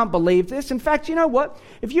 We can't believe this. In fact, you know what?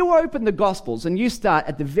 If you open the Gospels and you start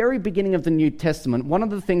at the very beginning of the New Testament, one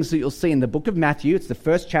of the things that you'll see in the book of Matthew, it's the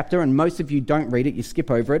first chapter, and most of you don't read it, you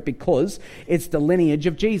skip over it because it's the lineage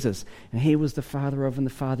of Jesus. And he was the father of, and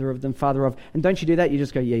the father of, and father of. And don't you do that? You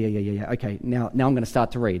just go, yeah. Okay, now I'm going to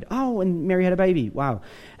start to read. Oh, and Mary had a baby. Wow.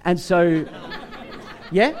 And so,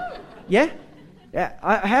 yeah.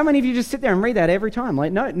 How many of you just sit there and read that every time?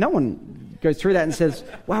 Like, no one goes through that and says,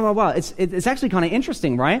 wow. It's actually kind of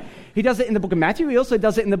interesting, right? He does it in the book of Matthew. He also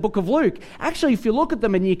does it in the book of Luke. Actually, if you look at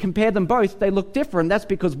them and you compare them both, they look different. That's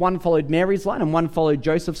because one followed Mary's line and one followed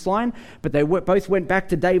Joseph's line. But they both went back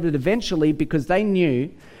to David eventually because they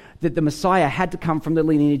knew that the Messiah had to come from the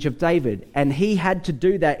lineage of David. And he had to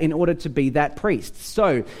do that in order to be that priest.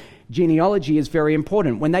 So genealogy is very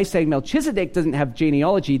important. When they say Melchizedek doesn't have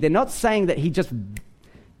genealogy, they're not saying that he just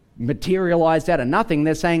materialized out of nothing.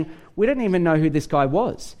 They're saying, we don't even know who this guy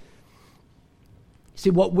was. See,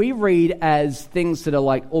 what we read as things that are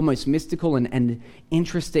like almost mystical and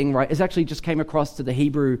interesting, right, is actually just came across to the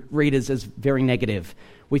Hebrew readers as very negative.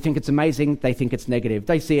 We think it's amazing, they think it's negative.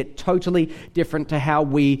 They see it totally different to how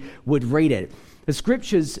we would read it. The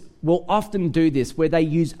scriptures will often do this, where they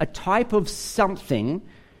use a type of something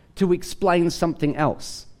to explain something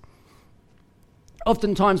else.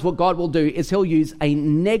 Oftentimes what God will do is he'll use a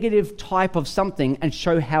negative type of something and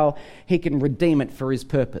show how he can redeem it for his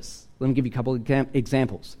purpose. Let me give you a couple of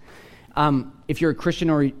examples. If you're a Christian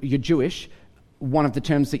or you're Jewish, one of the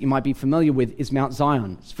terms that you might be familiar with is Mount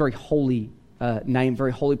Zion. It's a very holy name,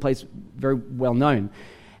 very holy place, very well known.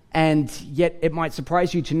 And yet it might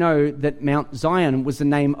surprise you to know that Mount Zion was the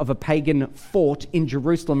name of a pagan fort in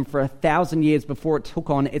Jerusalem for 1,000 years before it took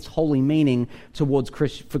on its holy meaning for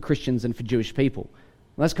Christians and for Jewish people.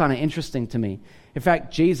 Well, that's kind of interesting to me. In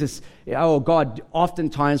fact, God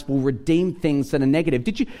oftentimes will redeem things that are negative.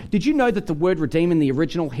 Did you know that the word redeem in the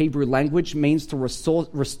original Hebrew language means to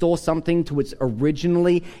restore something to its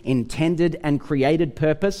originally intended and created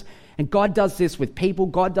purpose? And God does this with people.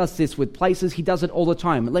 God does this with places. He does it all the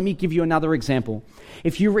time. Let me give you another example.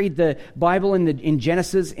 If you read the Bible in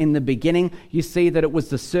Genesis, in the beginning, you see that it was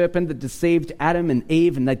the serpent that deceived Adam and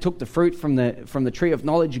Eve, and they took the fruit from the tree of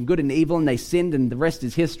knowledge and good and evil, and they sinned, and the rest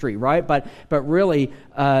is history, right? But really,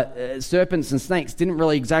 serpents and snakes didn't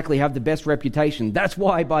really exactly have the best reputation. That's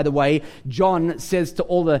why, by the way, John says to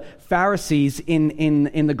all the Pharisees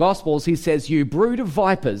in the Gospels, he says, "You brood of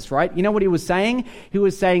vipers," right? You know what he was saying? He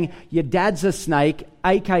was saying, your dad's a snake,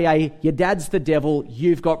 aka your dad's the devil,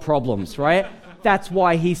 you've got problems, right? That's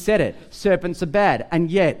why he said it. Serpents are bad. And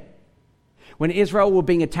yet, when Israel were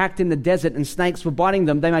being attacked in the desert and snakes were biting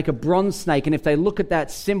them, they make a bronze snake, and if they look at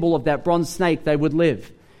that symbol of that bronze snake, they would live.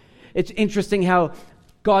 It's interesting how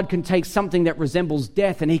God can take something that resembles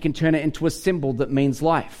death and he can turn it into a symbol that means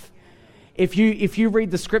life. If you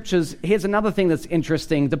read the scriptures, here's another thing that's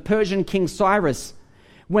interesting. The Persian king Cyrus,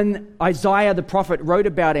 When Isaiah the prophet wrote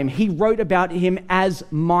about him, he wrote about him as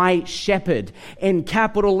my shepherd in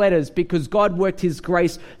capital letters, because God worked his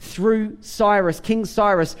grace through Cyrus, King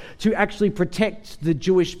Cyrus, to actually protect the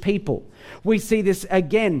Jewish people. We see this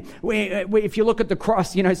again. If you look at the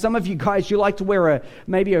cross, some of you guys, you like to wear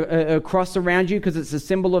maybe a cross around you because it's a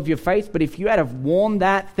symbol of your faith. But if you had have worn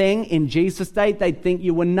that thing in Jesus' day, they'd think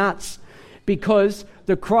you were nuts, because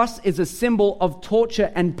the cross is a symbol of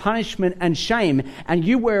torture and punishment and shame, and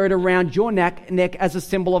you wear it around your neck as a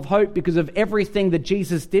symbol of hope because of everything that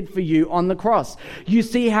Jesus did for you on the cross. You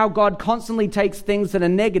see how God constantly takes things that are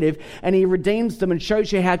negative and he redeems them and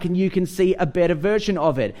shows you how you can see a better version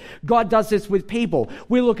of it. God does this with people.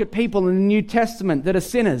 We look at people in the New Testament that are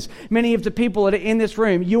sinners. Many of the people that are in this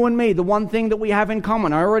room, you and me, the one thing that we have in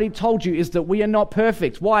common, I already told you, is that we are not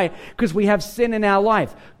perfect. Why? Because we have sin in our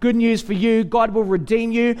life. Good news for you, God will redeem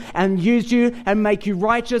you and use you and make you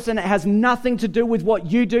righteous, and it has nothing to do with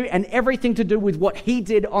what you do and everything to do with what he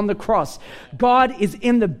did on the cross. God is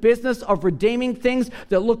in the business of redeeming things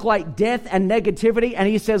that look like death and negativity, and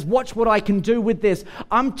he says, watch what I can do with this.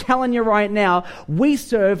 I'm telling you right now, we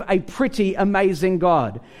serve a pretty amazing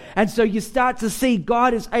God. And so you start to see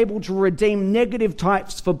God is able to redeem negative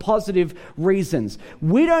types for positive reasons.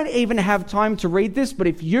 We don't even have time to read this, but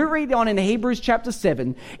if you read on in Hebrews chapter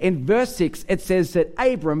 7, in verse 6, it says that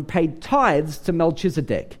Abram paid tithes to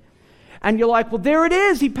Melchizedek. And you're like, well, there it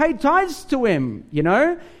is. He paid tithes to him,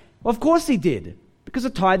 Of course he did, because a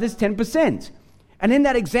tithe is 10%. And in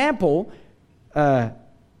that example, Paul,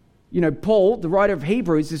 the writer of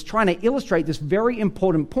Hebrews, is trying to illustrate this very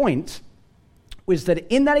important point, was that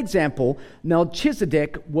in that example,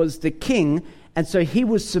 Melchizedek was the king, and so he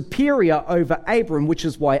was superior over Abram, which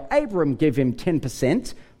is why Abram gave him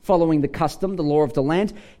 10%, following the custom, the law of the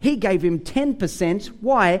land. He gave him 10%.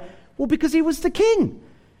 Why? Well, because he was the king.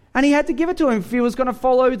 And he had to give it to him if he was going to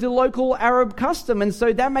follow the local Arab custom. And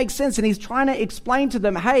so that makes sense. And he's trying to explain to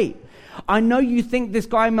them, hey, I know you think this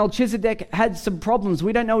guy Melchizedek had some problems.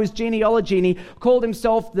 We don't know his genealogy, and he called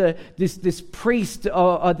himself this priest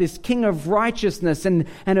or this king of righteousness and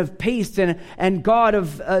of peace and God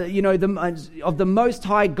of the Most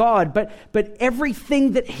High God. But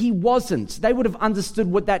everything that he wasn't, they would have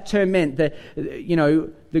understood what that term meant.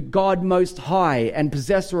 The God Most High and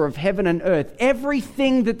possessor of heaven and earth.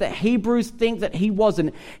 Everything that the Hebrews think that he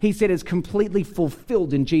wasn't, he said, is completely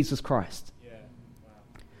fulfilled in Jesus Christ.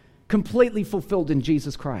 Completely fulfilled in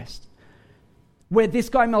Jesus Christ. Where this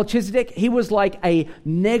guy Melchizedek, he was like a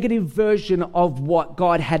negative version of what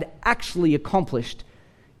God had actually accomplished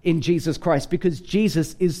in Jesus Christ, because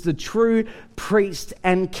Jesus is the true priest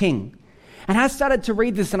and king. And I started to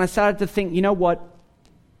read this and I started to think, you know what?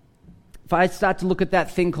 If I start to look at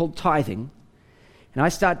that thing called tithing, and I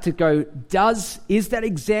start to go, is that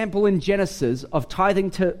example in Genesis of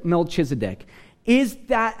tithing to Melchizedek, is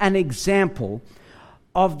that an example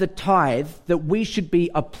of the tithe that we should be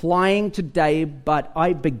applying today? But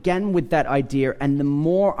I began with that idea, and the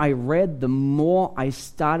more I read, the more I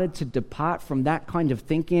started to depart from that kind of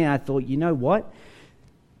thinking. And I thought, you know what?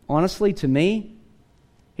 Honestly, to me,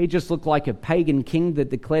 he just looked like a pagan king that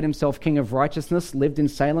declared himself king of righteousness, lived in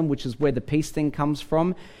Salem, which is where the peace thing comes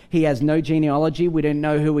from. He has no genealogy. We don't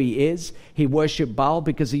know who he is. He worshipped Baal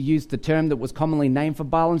because he used the term that was commonly named for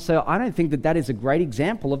Baal. And so I don't think that is a great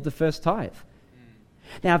example of the first tithe.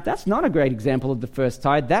 Now, if that's not a great example of the first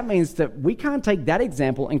tithe, that means that we can't take that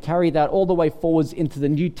example and carry that all the way forwards into the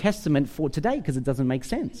New Testament for today, because it doesn't make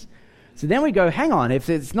sense. So then we go, hang on, if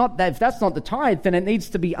that's not the tithe, then it needs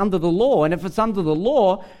to be under the law. And if it's under the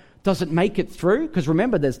law, does it make it through? Because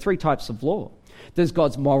remember, there's three types of law. There's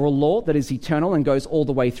God's moral law that is eternal and goes all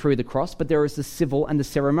the way through the cross, but there is the civil and the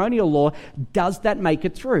ceremonial law. Does that make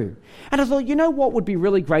it through? And I thought, you know what would be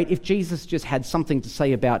really great if Jesus just had something to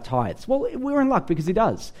say about tithes? Well, we're in luck because he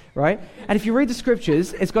does, right? And if you read the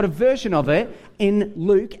scriptures, it's got a version of it in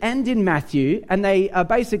Luke and in Matthew, and they are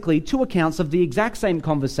basically two accounts of the exact same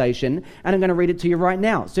conversation, and I'm going to read it to you right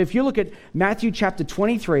now. So if you look at Matthew chapter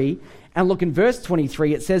 23 and look in verse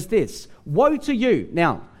 23, it says this: "Woe to you."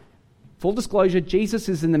 Now, full disclosure, Jesus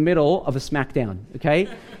is in the middle of a smackdown, okay?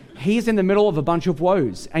 He's in the middle of a bunch of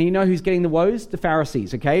woes. And you know who's getting the woes? The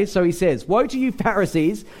Pharisees, okay? So he says, "Woe to you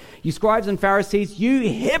Pharisees, you scribes and Pharisees, you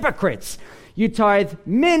hypocrites! You tithe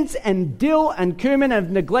mint and dill and cumin and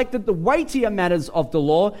have neglected the weightier matters of the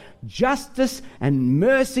law, justice and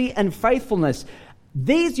mercy and faithfulness.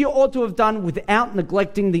 These you ought to have done without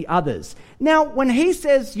neglecting the others." Now, when he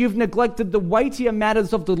says you've neglected the weightier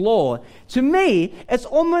matters of the law, to me, it's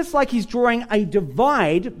almost like he's drawing a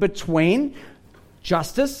divide between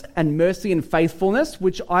justice and mercy and faithfulness,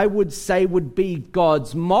 which I would say would be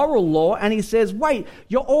God's moral law. And he says, wait,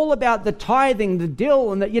 you're all about the tithing, the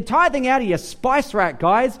dill, and that you're tithing out of your spice rack,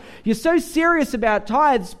 guys. You're so serious about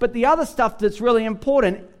tithes, but the other stuff that's really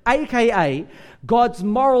important, aka God's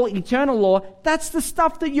moral eternal law, that's the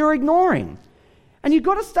stuff that you're ignoring. And you've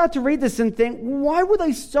got to start to read this and think, why were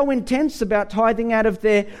they so intense about tithing out of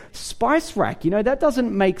their spice rack? That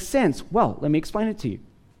doesn't make sense. Well, let me explain it to you.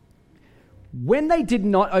 When they did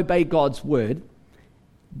not obey God's word,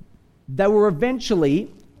 they were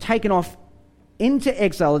eventually taken off into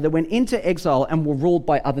exile. They went into exile and were ruled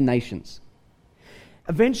by other nations.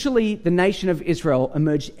 Eventually, the nation of Israel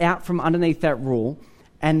emerged out from underneath that rule,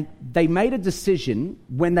 and they made a decision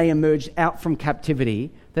when they emerged out from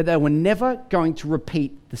captivity that they were never going to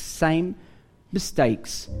repeat the same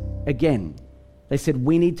mistakes again. They said,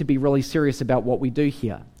 we need to be really serious about what we do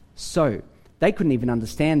here. So they couldn't even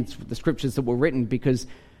understand the scriptures that were written because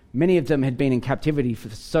many of them had been in captivity for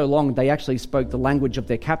so long, they actually spoke the language of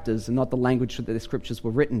their captors and not the language that the scriptures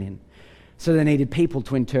were written in. So they needed people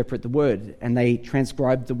to interpret the word, and they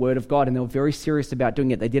transcribed the word of God, and they were very serious about doing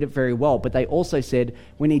it. They did it very well, but they also said,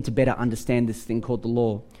 we need to better understand this thing called the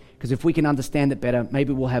law, because if we can understand it better,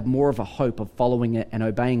 maybe we'll have more of a hope of following it and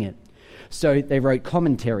obeying it. So they wrote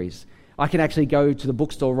commentaries. I can actually go to the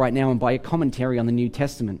bookstore right now and buy a commentary on the New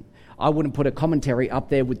Testament. I wouldn't put a commentary up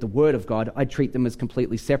there with the Word of God. I treat them as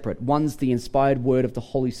completely separate. One's the inspired Word of the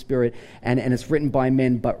Holy Spirit, and it's written by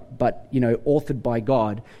men, but authored by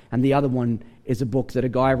God. And the other one is a book that a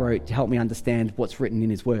guy wrote to help me understand what's written in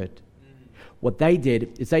his Word. What they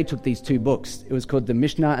did is they took these two books. It was called the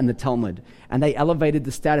Mishnah and the Talmud, and they elevated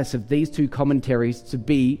the status of these two commentaries to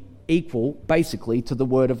be equal, basically, to the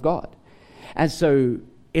Word of God. And so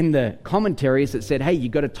in the commentaries it said, hey, you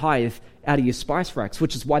got to tithe out of your spice racks,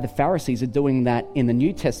 which is why the Pharisees are doing that in the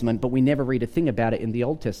New Testament, but we never read a thing about it in the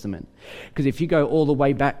Old Testament. Because if you go all the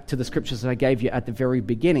way back to the scriptures that I gave you at the very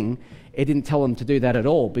beginning, it didn't tell them to do that at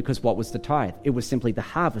all, because what was the tithe? It was simply the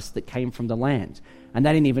harvest that came from the land. And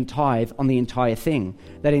they didn't even tithe on the entire thing.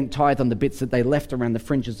 They didn't tithe on the bits that they left around the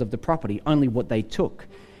fringes of the property, only what they took.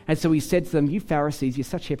 And so he said to them, you Pharisees, you're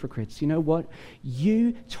such hypocrites. You know what?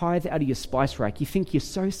 You tithe out of your spice rack. You think you're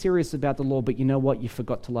so serious about the law, but you know what? You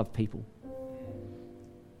forgot to love people.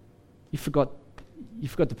 You forgot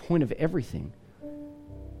the point of everything.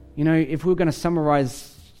 If we were going to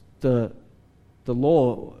summarize the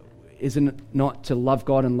law, isn't it not to love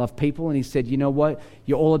God and love people? And he said, you know what?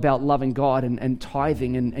 You're all about loving God and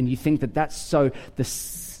tithing, and you think that that's so the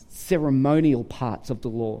ceremonial parts of the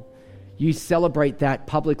law. You celebrate that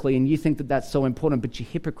publicly and you think that that's so important, but you're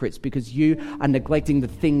hypocrites because you are neglecting the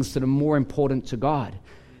things that are more important to God.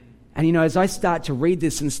 And as I start to read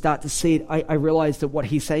this and start to see it, I realize that what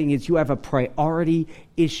he's saying is you have a priority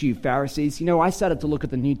issue, Pharisees. I started to look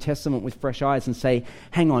at the New Testament with fresh eyes and say,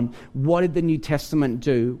 hang on, what did the New Testament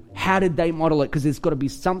do? How did they model it? Because there's got to be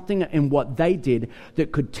something in what they did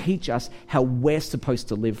that could teach us how we're supposed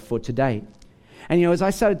to live for today. And as I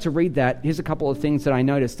started to read that, here's a couple of things that I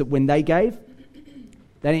noticed, that when they gave,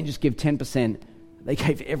 they didn't just give 10%, they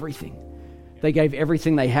gave everything. They gave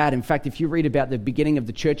everything they had. In fact, if you read about the beginning of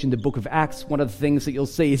the church in the book of Acts, one of the things that you'll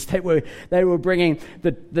see is they were bringing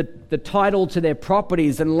the title to their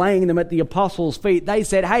properties and laying them at the apostles' feet. They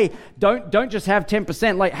said, hey, don't just have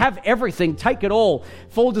 10%, have everything, take it all.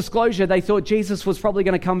 Full disclosure, they thought Jesus was probably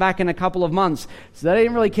going to come back in a couple of months. So they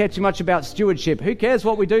didn't really care too much about stewardship. Who cares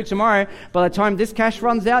what we do tomorrow? By the time this cash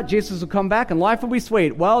runs out, Jesus will come back and life will be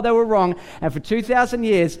sweet. Well, they were wrong. And for 2,000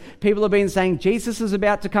 years, people have been saying, Jesus is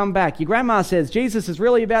about to come back. Your grandma says Jesus is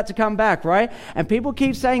really about to come back, right? And people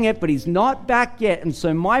keep saying it, but he's not back yet. And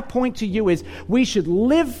so my point to you is we should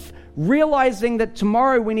live realizing that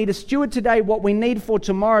tomorrow we need to steward today what we need for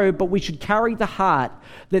tomorrow, but we should carry the heart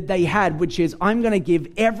that they had, which is, I'm going to give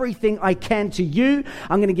everything I can to you.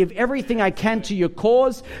 I'm going to give everything I can to your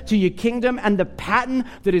cause, to your kingdom. And the pattern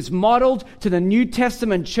that is modeled to the New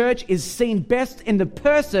Testament church is seen best in the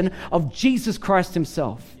person of Jesus Christ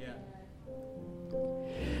himself.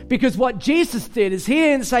 Because what Jesus did is he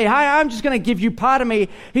didn't say, hey, I'm just going to give you part of me.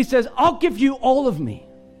 He says, I'll give you all of me.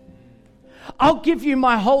 I'll give you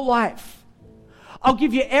my whole life. I'll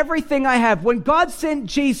give you everything I have. When God sent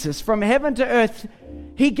Jesus from heaven to earth,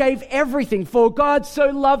 he gave everything. For God so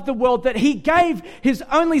loved the world that he gave his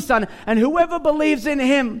only son, and whoever believes in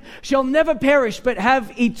him shall never perish but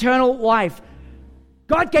have eternal life.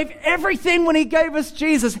 God gave everything when he gave us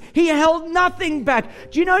Jesus. He held nothing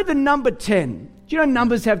back. Do you know the number 10? Do you know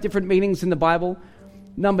numbers have different meanings in the Bible?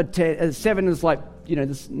 Number 7 is like,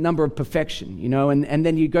 this number of perfection, and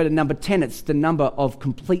then you go to number 10, it's the number of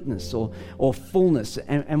completeness or fullness.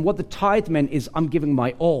 And what the tithe meant is I'm giving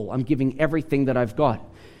my all. I'm giving everything that I've got.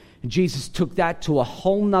 And Jesus took that to a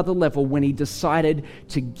whole nother level when he decided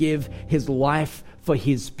to give his life for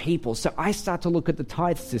his people. So I start to look at the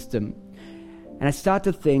tithe system and I start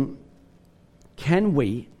to think, can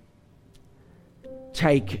we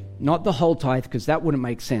take not the whole tithe, because that wouldn't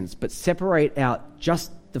make sense, but separate out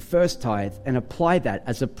just the first tithe and apply that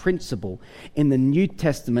as a principle in the New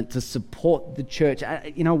Testament to support the church?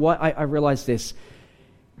 You know what? I realize this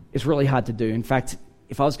is really hard to do. In fact,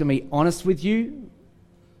 if I was going to be honest with you,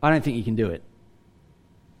 I don't think you can do it.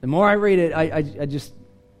 The more I read it, I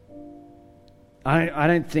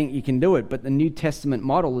don't think you can do it. But the New Testament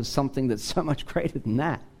model is something that's so much greater than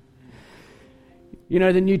that.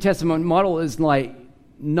 The New Testament model is like,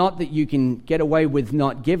 not that you can get away with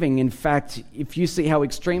not giving. In fact, if you see how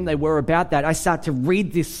extreme they were about that, I start to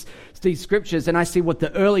read these scriptures and I see what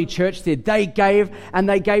the early church did. They gave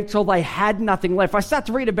till they had nothing left. I start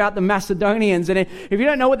to read about the Macedonians, and if you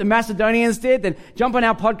don't know what the Macedonians did, then jump on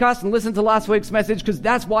our podcast and listen to last week's message, because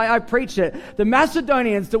that's why I preached it. The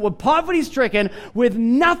Macedonians that were poverty-stricken with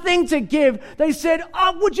nothing to give, they said,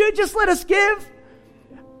 would you just let us give?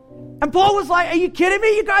 And Paul was like, are you kidding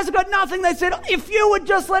me? You guys have got nothing. They said, if you would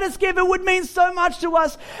just let us give, it would mean so much to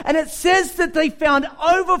us. And it says that they found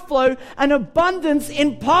overflow and abundance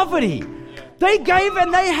in poverty. They gave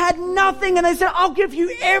and they had nothing, and they said, I'll give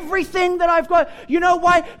you everything that I've got. You know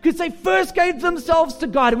why? Because they first gave themselves to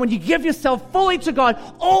God. And when you give yourself fully to God,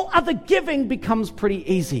 all other giving becomes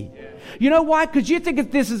pretty easy. You know why? Because you think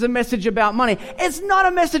that this is a message about money. It's not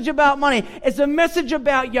a message about money. It's a message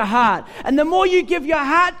about your heart. And the more you give your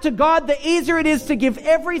heart to God, the easier it is to give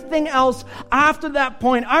everything else after that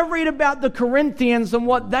point. I read about the Corinthians and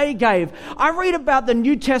what they gave. I read about the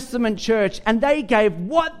New Testament church, and they gave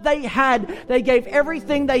what they had. They gave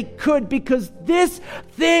everything they could, because this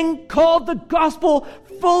thing called the gospel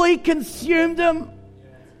fully consumed them.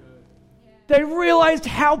 They realized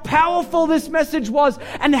how powerful this message was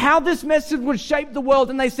and how this message would shape the world.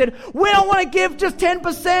 And they said, we don't want to give just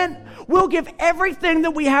 10%. We'll give everything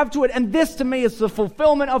that we have to it. And this, to me, is the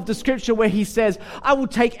fulfillment of the scripture where he says, I will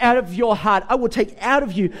take out of your heart, I will take out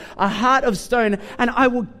of you a heart of stone, and I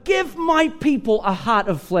will give my people a heart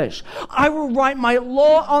of flesh. I will write my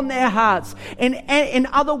law on their hearts. In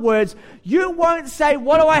other words, you won't say,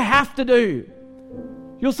 what do I have to do?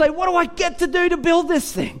 You'll say, what do I get to do to build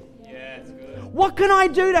this thing? What can I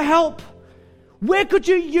do to help? Where could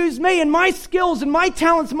you use me and my skills and my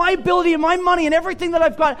talents, my ability and my money and everything that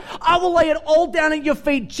I've got? I will lay it all down at your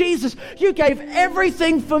feet. Jesus, you gave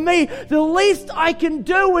everything for me. The least I can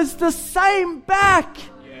do is the same back.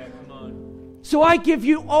 Yeah, come on. So I give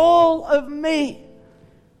you all of me.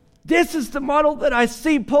 This is the model that I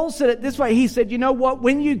see. Paul said it this way. He said, you know what?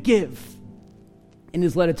 When you give, in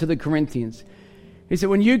his letter to the Corinthians, he said,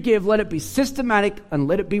 when you give, let it be systematic and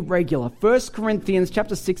let it be regular. 1 Corinthians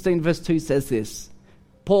chapter 16, verse 2 says this.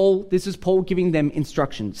 This is Paul giving them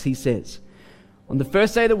instructions. He says, on the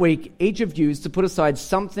first day of the week, each of you is to put aside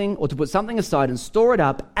something, or to put something aside and store it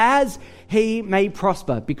up as he may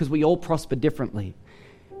prosper, because we all prosper differently.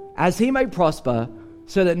 As he may prosper,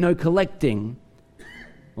 so that there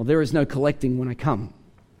is no collecting when I come.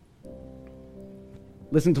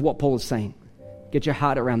 Listen to what Paul is saying. Get your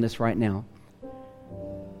heart around this right now.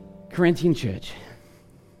 Corinthian church,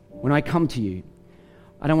 when I come to you,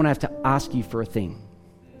 I don't want to have to ask you for a thing.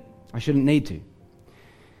 I shouldn't need to.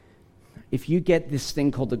 If you get this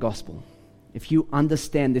thing called the gospel, if you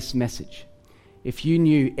understand this message, if you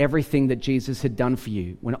knew everything that Jesus had done for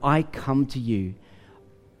you, when I come to you,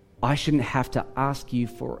 I shouldn't have to ask you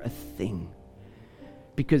for a thing.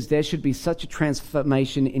 Because there should be such a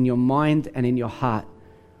transformation in your mind and in your heart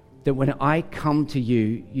that when I come to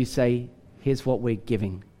you, you say, here's what we're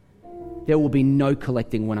giving. There will be no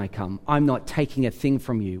collecting when I come. I'm not taking a thing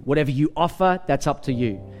from you. Whatever you offer, that's up to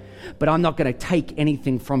you. But I'm not going to take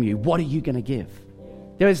anything from you. What are you going to give?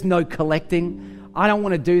 There is no collecting. I don't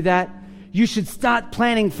want to do that. You should start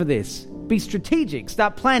planning for this. Be strategic.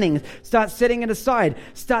 Start planning. Start setting it aside.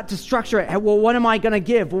 Start to structure it. Well, what am I going to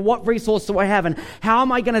give? Well, what resource do I have? And how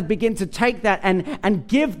am I going to begin to take that and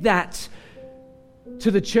give that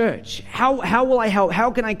to the church? How will I help?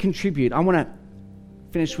 How can I contribute? I want to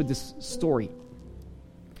finish with this story.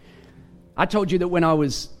 I told you that when I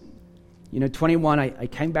was 21, I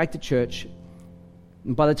came back to church.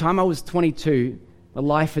 And by the time I was 22, my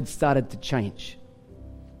life had started to change.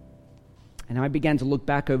 And I began to look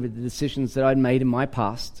back over the decisions that I'd made in my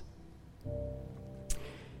past.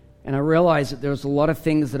 And I realized that there was a lot of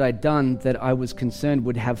things that I'd done that I was concerned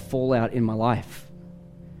would have fallout in my life.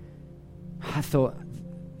 I thought,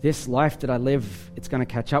 this life that I live, it's going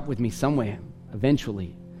to catch up with me somewhere,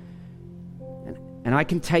 eventually. And I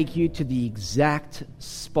can take you to the exact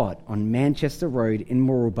spot on Manchester Road in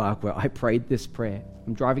Mooroolbark where I prayed this prayer.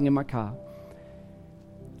 I'm driving in my car.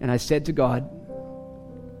 And I said to God,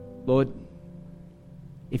 Lord,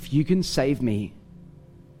 if you can save me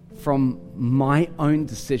from my own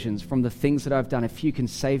decisions, from the things that I've done, if you can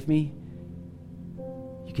save me,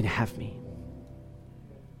 you can have me.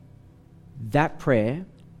 That prayer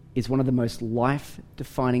is one of the most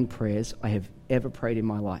life-defining prayers I have ever prayed in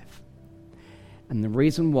my life. And the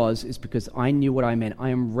reason is because I knew what I meant. I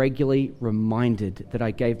am regularly reminded that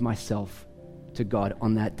I gave myself to God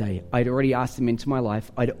on that day. I'd already asked him into my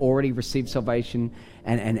life. I'd already received salvation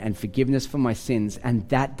and forgiveness for my sins. And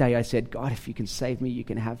that day I said, God, if you can save me, you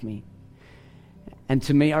can have me. And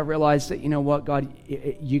to me, I realized that, you know what, God,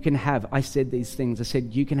 you can have. I said these things. I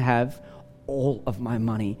said, you can have all of my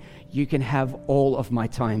money. You can have all of my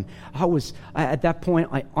time. At that point,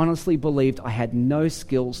 I honestly believed I had no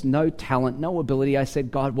skills, no talent, no ability. I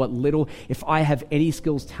said, God, what little, if I have any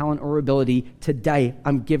skills, talent, or ability today,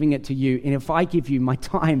 I'm giving it to you. And if I give you my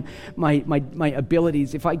time, my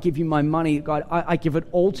abilities, if I give you my money, God, I give it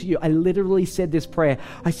all to you. I literally said this prayer.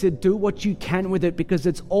 I said, do what you can with it because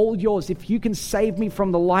it's all yours. If you can save me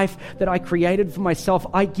from the life that I created for myself,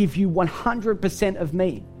 I give you 100% of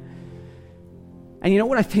me. And you know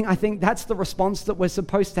what I think? I think that's the response that we're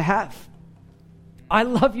supposed to have. I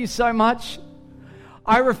love you so much.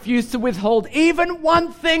 I refuse to withhold even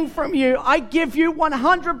one thing from you. I give you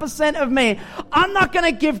 100% of me. I'm not going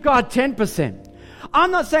to give God 10%.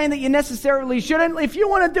 I'm not saying that you necessarily shouldn't. If you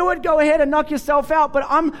want to do it, go ahead and knock yourself out. But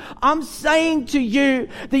I'm saying to you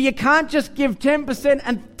that you can't just give 10%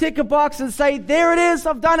 and tick a box and say, there it is,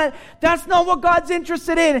 I've done it. That's not what God's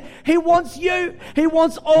interested in. He wants you. He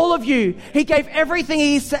wants all of you. He gave everything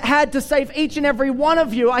he had to save each and every one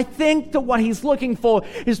of you. I think that what he's looking for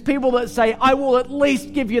is people that say, I will at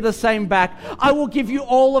least give you the same back. I will give you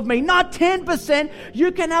all of me. Not 10%.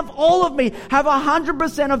 You can have all of me. Have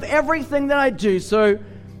 100% of everything that I do. So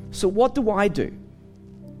what do I do?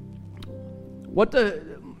 What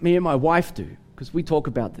do me and my wife do? Because we talk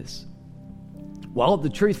about this. Well, the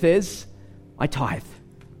truth is, I tithe.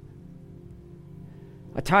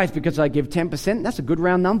 I tithe because I give 10%. That's a good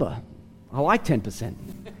round number. I like 10%.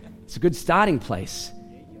 It's a good starting place.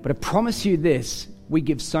 But I promise you this, we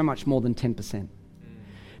give so much more than 10%.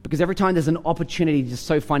 Because every time there's an opportunity to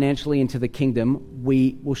sow financially into the kingdom,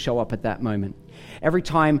 we will show up at that moment. Every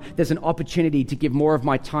time there's an opportunity to give more of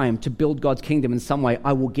my time to build God's kingdom in some way,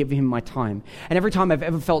 I will give him my time. And every time I've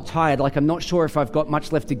ever felt tired, like I'm not sure if I've got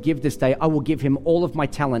much left to give this day, I will give him all of my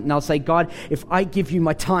talent. And I'll say, God, if I give you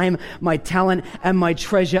my time, my talent, and my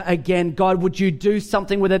treasure again, God, would you do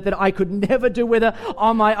something with it that I could never do with it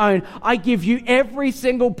on my own? I give you every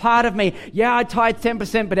single part of me. Yeah, I tithe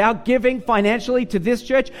 10%, but our giving financially to this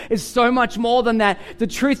church is so much more than that. The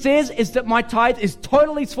truth is that my tithe is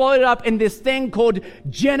totally swallowed up in this thing called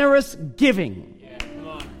generous giving. Yeah, come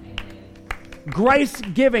on. Grace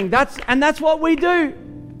giving. That's what we do.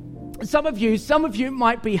 Some of you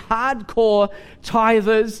might be hardcore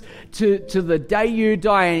tithers to the day you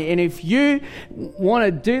die. And if you want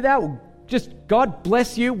to do that, just God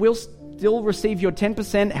bless you. We'll still receive your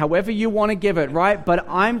 10% however you want to give it, right? But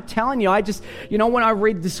I'm telling you, when I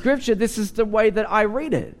read the scripture, this is the way that I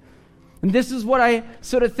read it. And this is what I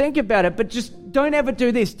sort of think about it. But just don't ever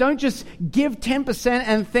do this. Don't just give 10%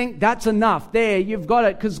 and think that's enough. There, you've got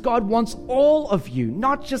it. Because God wants all of you,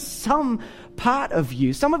 not just some part of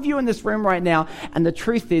you. Some of you in this room right now, and the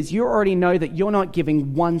truth is you already know that you're not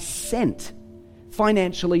giving 1 cent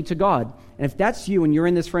financially to God. And if that's you and you're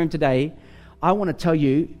in this room today, I want to tell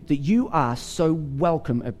you that you are so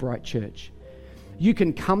welcome at Bright Church. You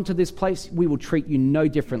can come to this place. We will treat you no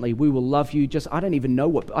differently. We will love you. I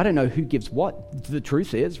don't know who gives what. The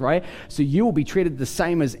truth is, right? So you will be treated the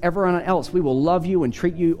same as everyone else. We will love you and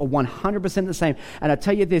treat you 100% the same. And I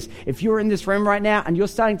tell you this, if you're in this room right now and you're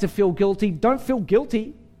starting to feel guilty, don't feel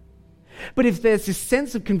guilty. But if there's this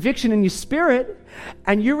sense of conviction in your spirit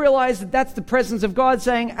and you realize that that's the presence of God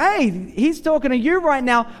saying, hey, he's talking to you right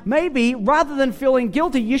now, maybe rather than feeling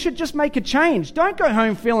guilty, you should just make a change. Don't go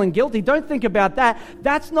home feeling guilty. Don't think about that.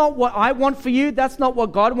 That's not what I want for you. That's not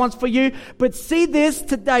what God wants for you. But see this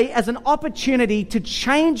today as an opportunity to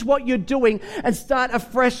change what you're doing and start a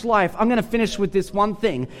fresh life. I'm going to finish with this one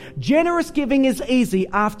thing. Generous giving is easy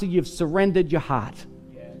after you've surrendered your heart.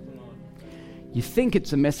 You think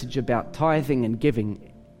it's a message about tithing and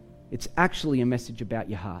giving. It's actually a message about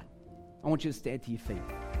your heart. I want you to stand to your feet.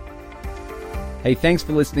 Hey, thanks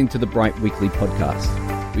for listening to the Bright Weekly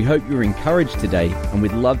podcast. We hope you're encouraged today, and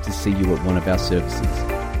we'd love to see you at one of our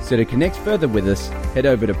services. So to connect further with us, head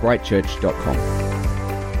over to brightchurch.com.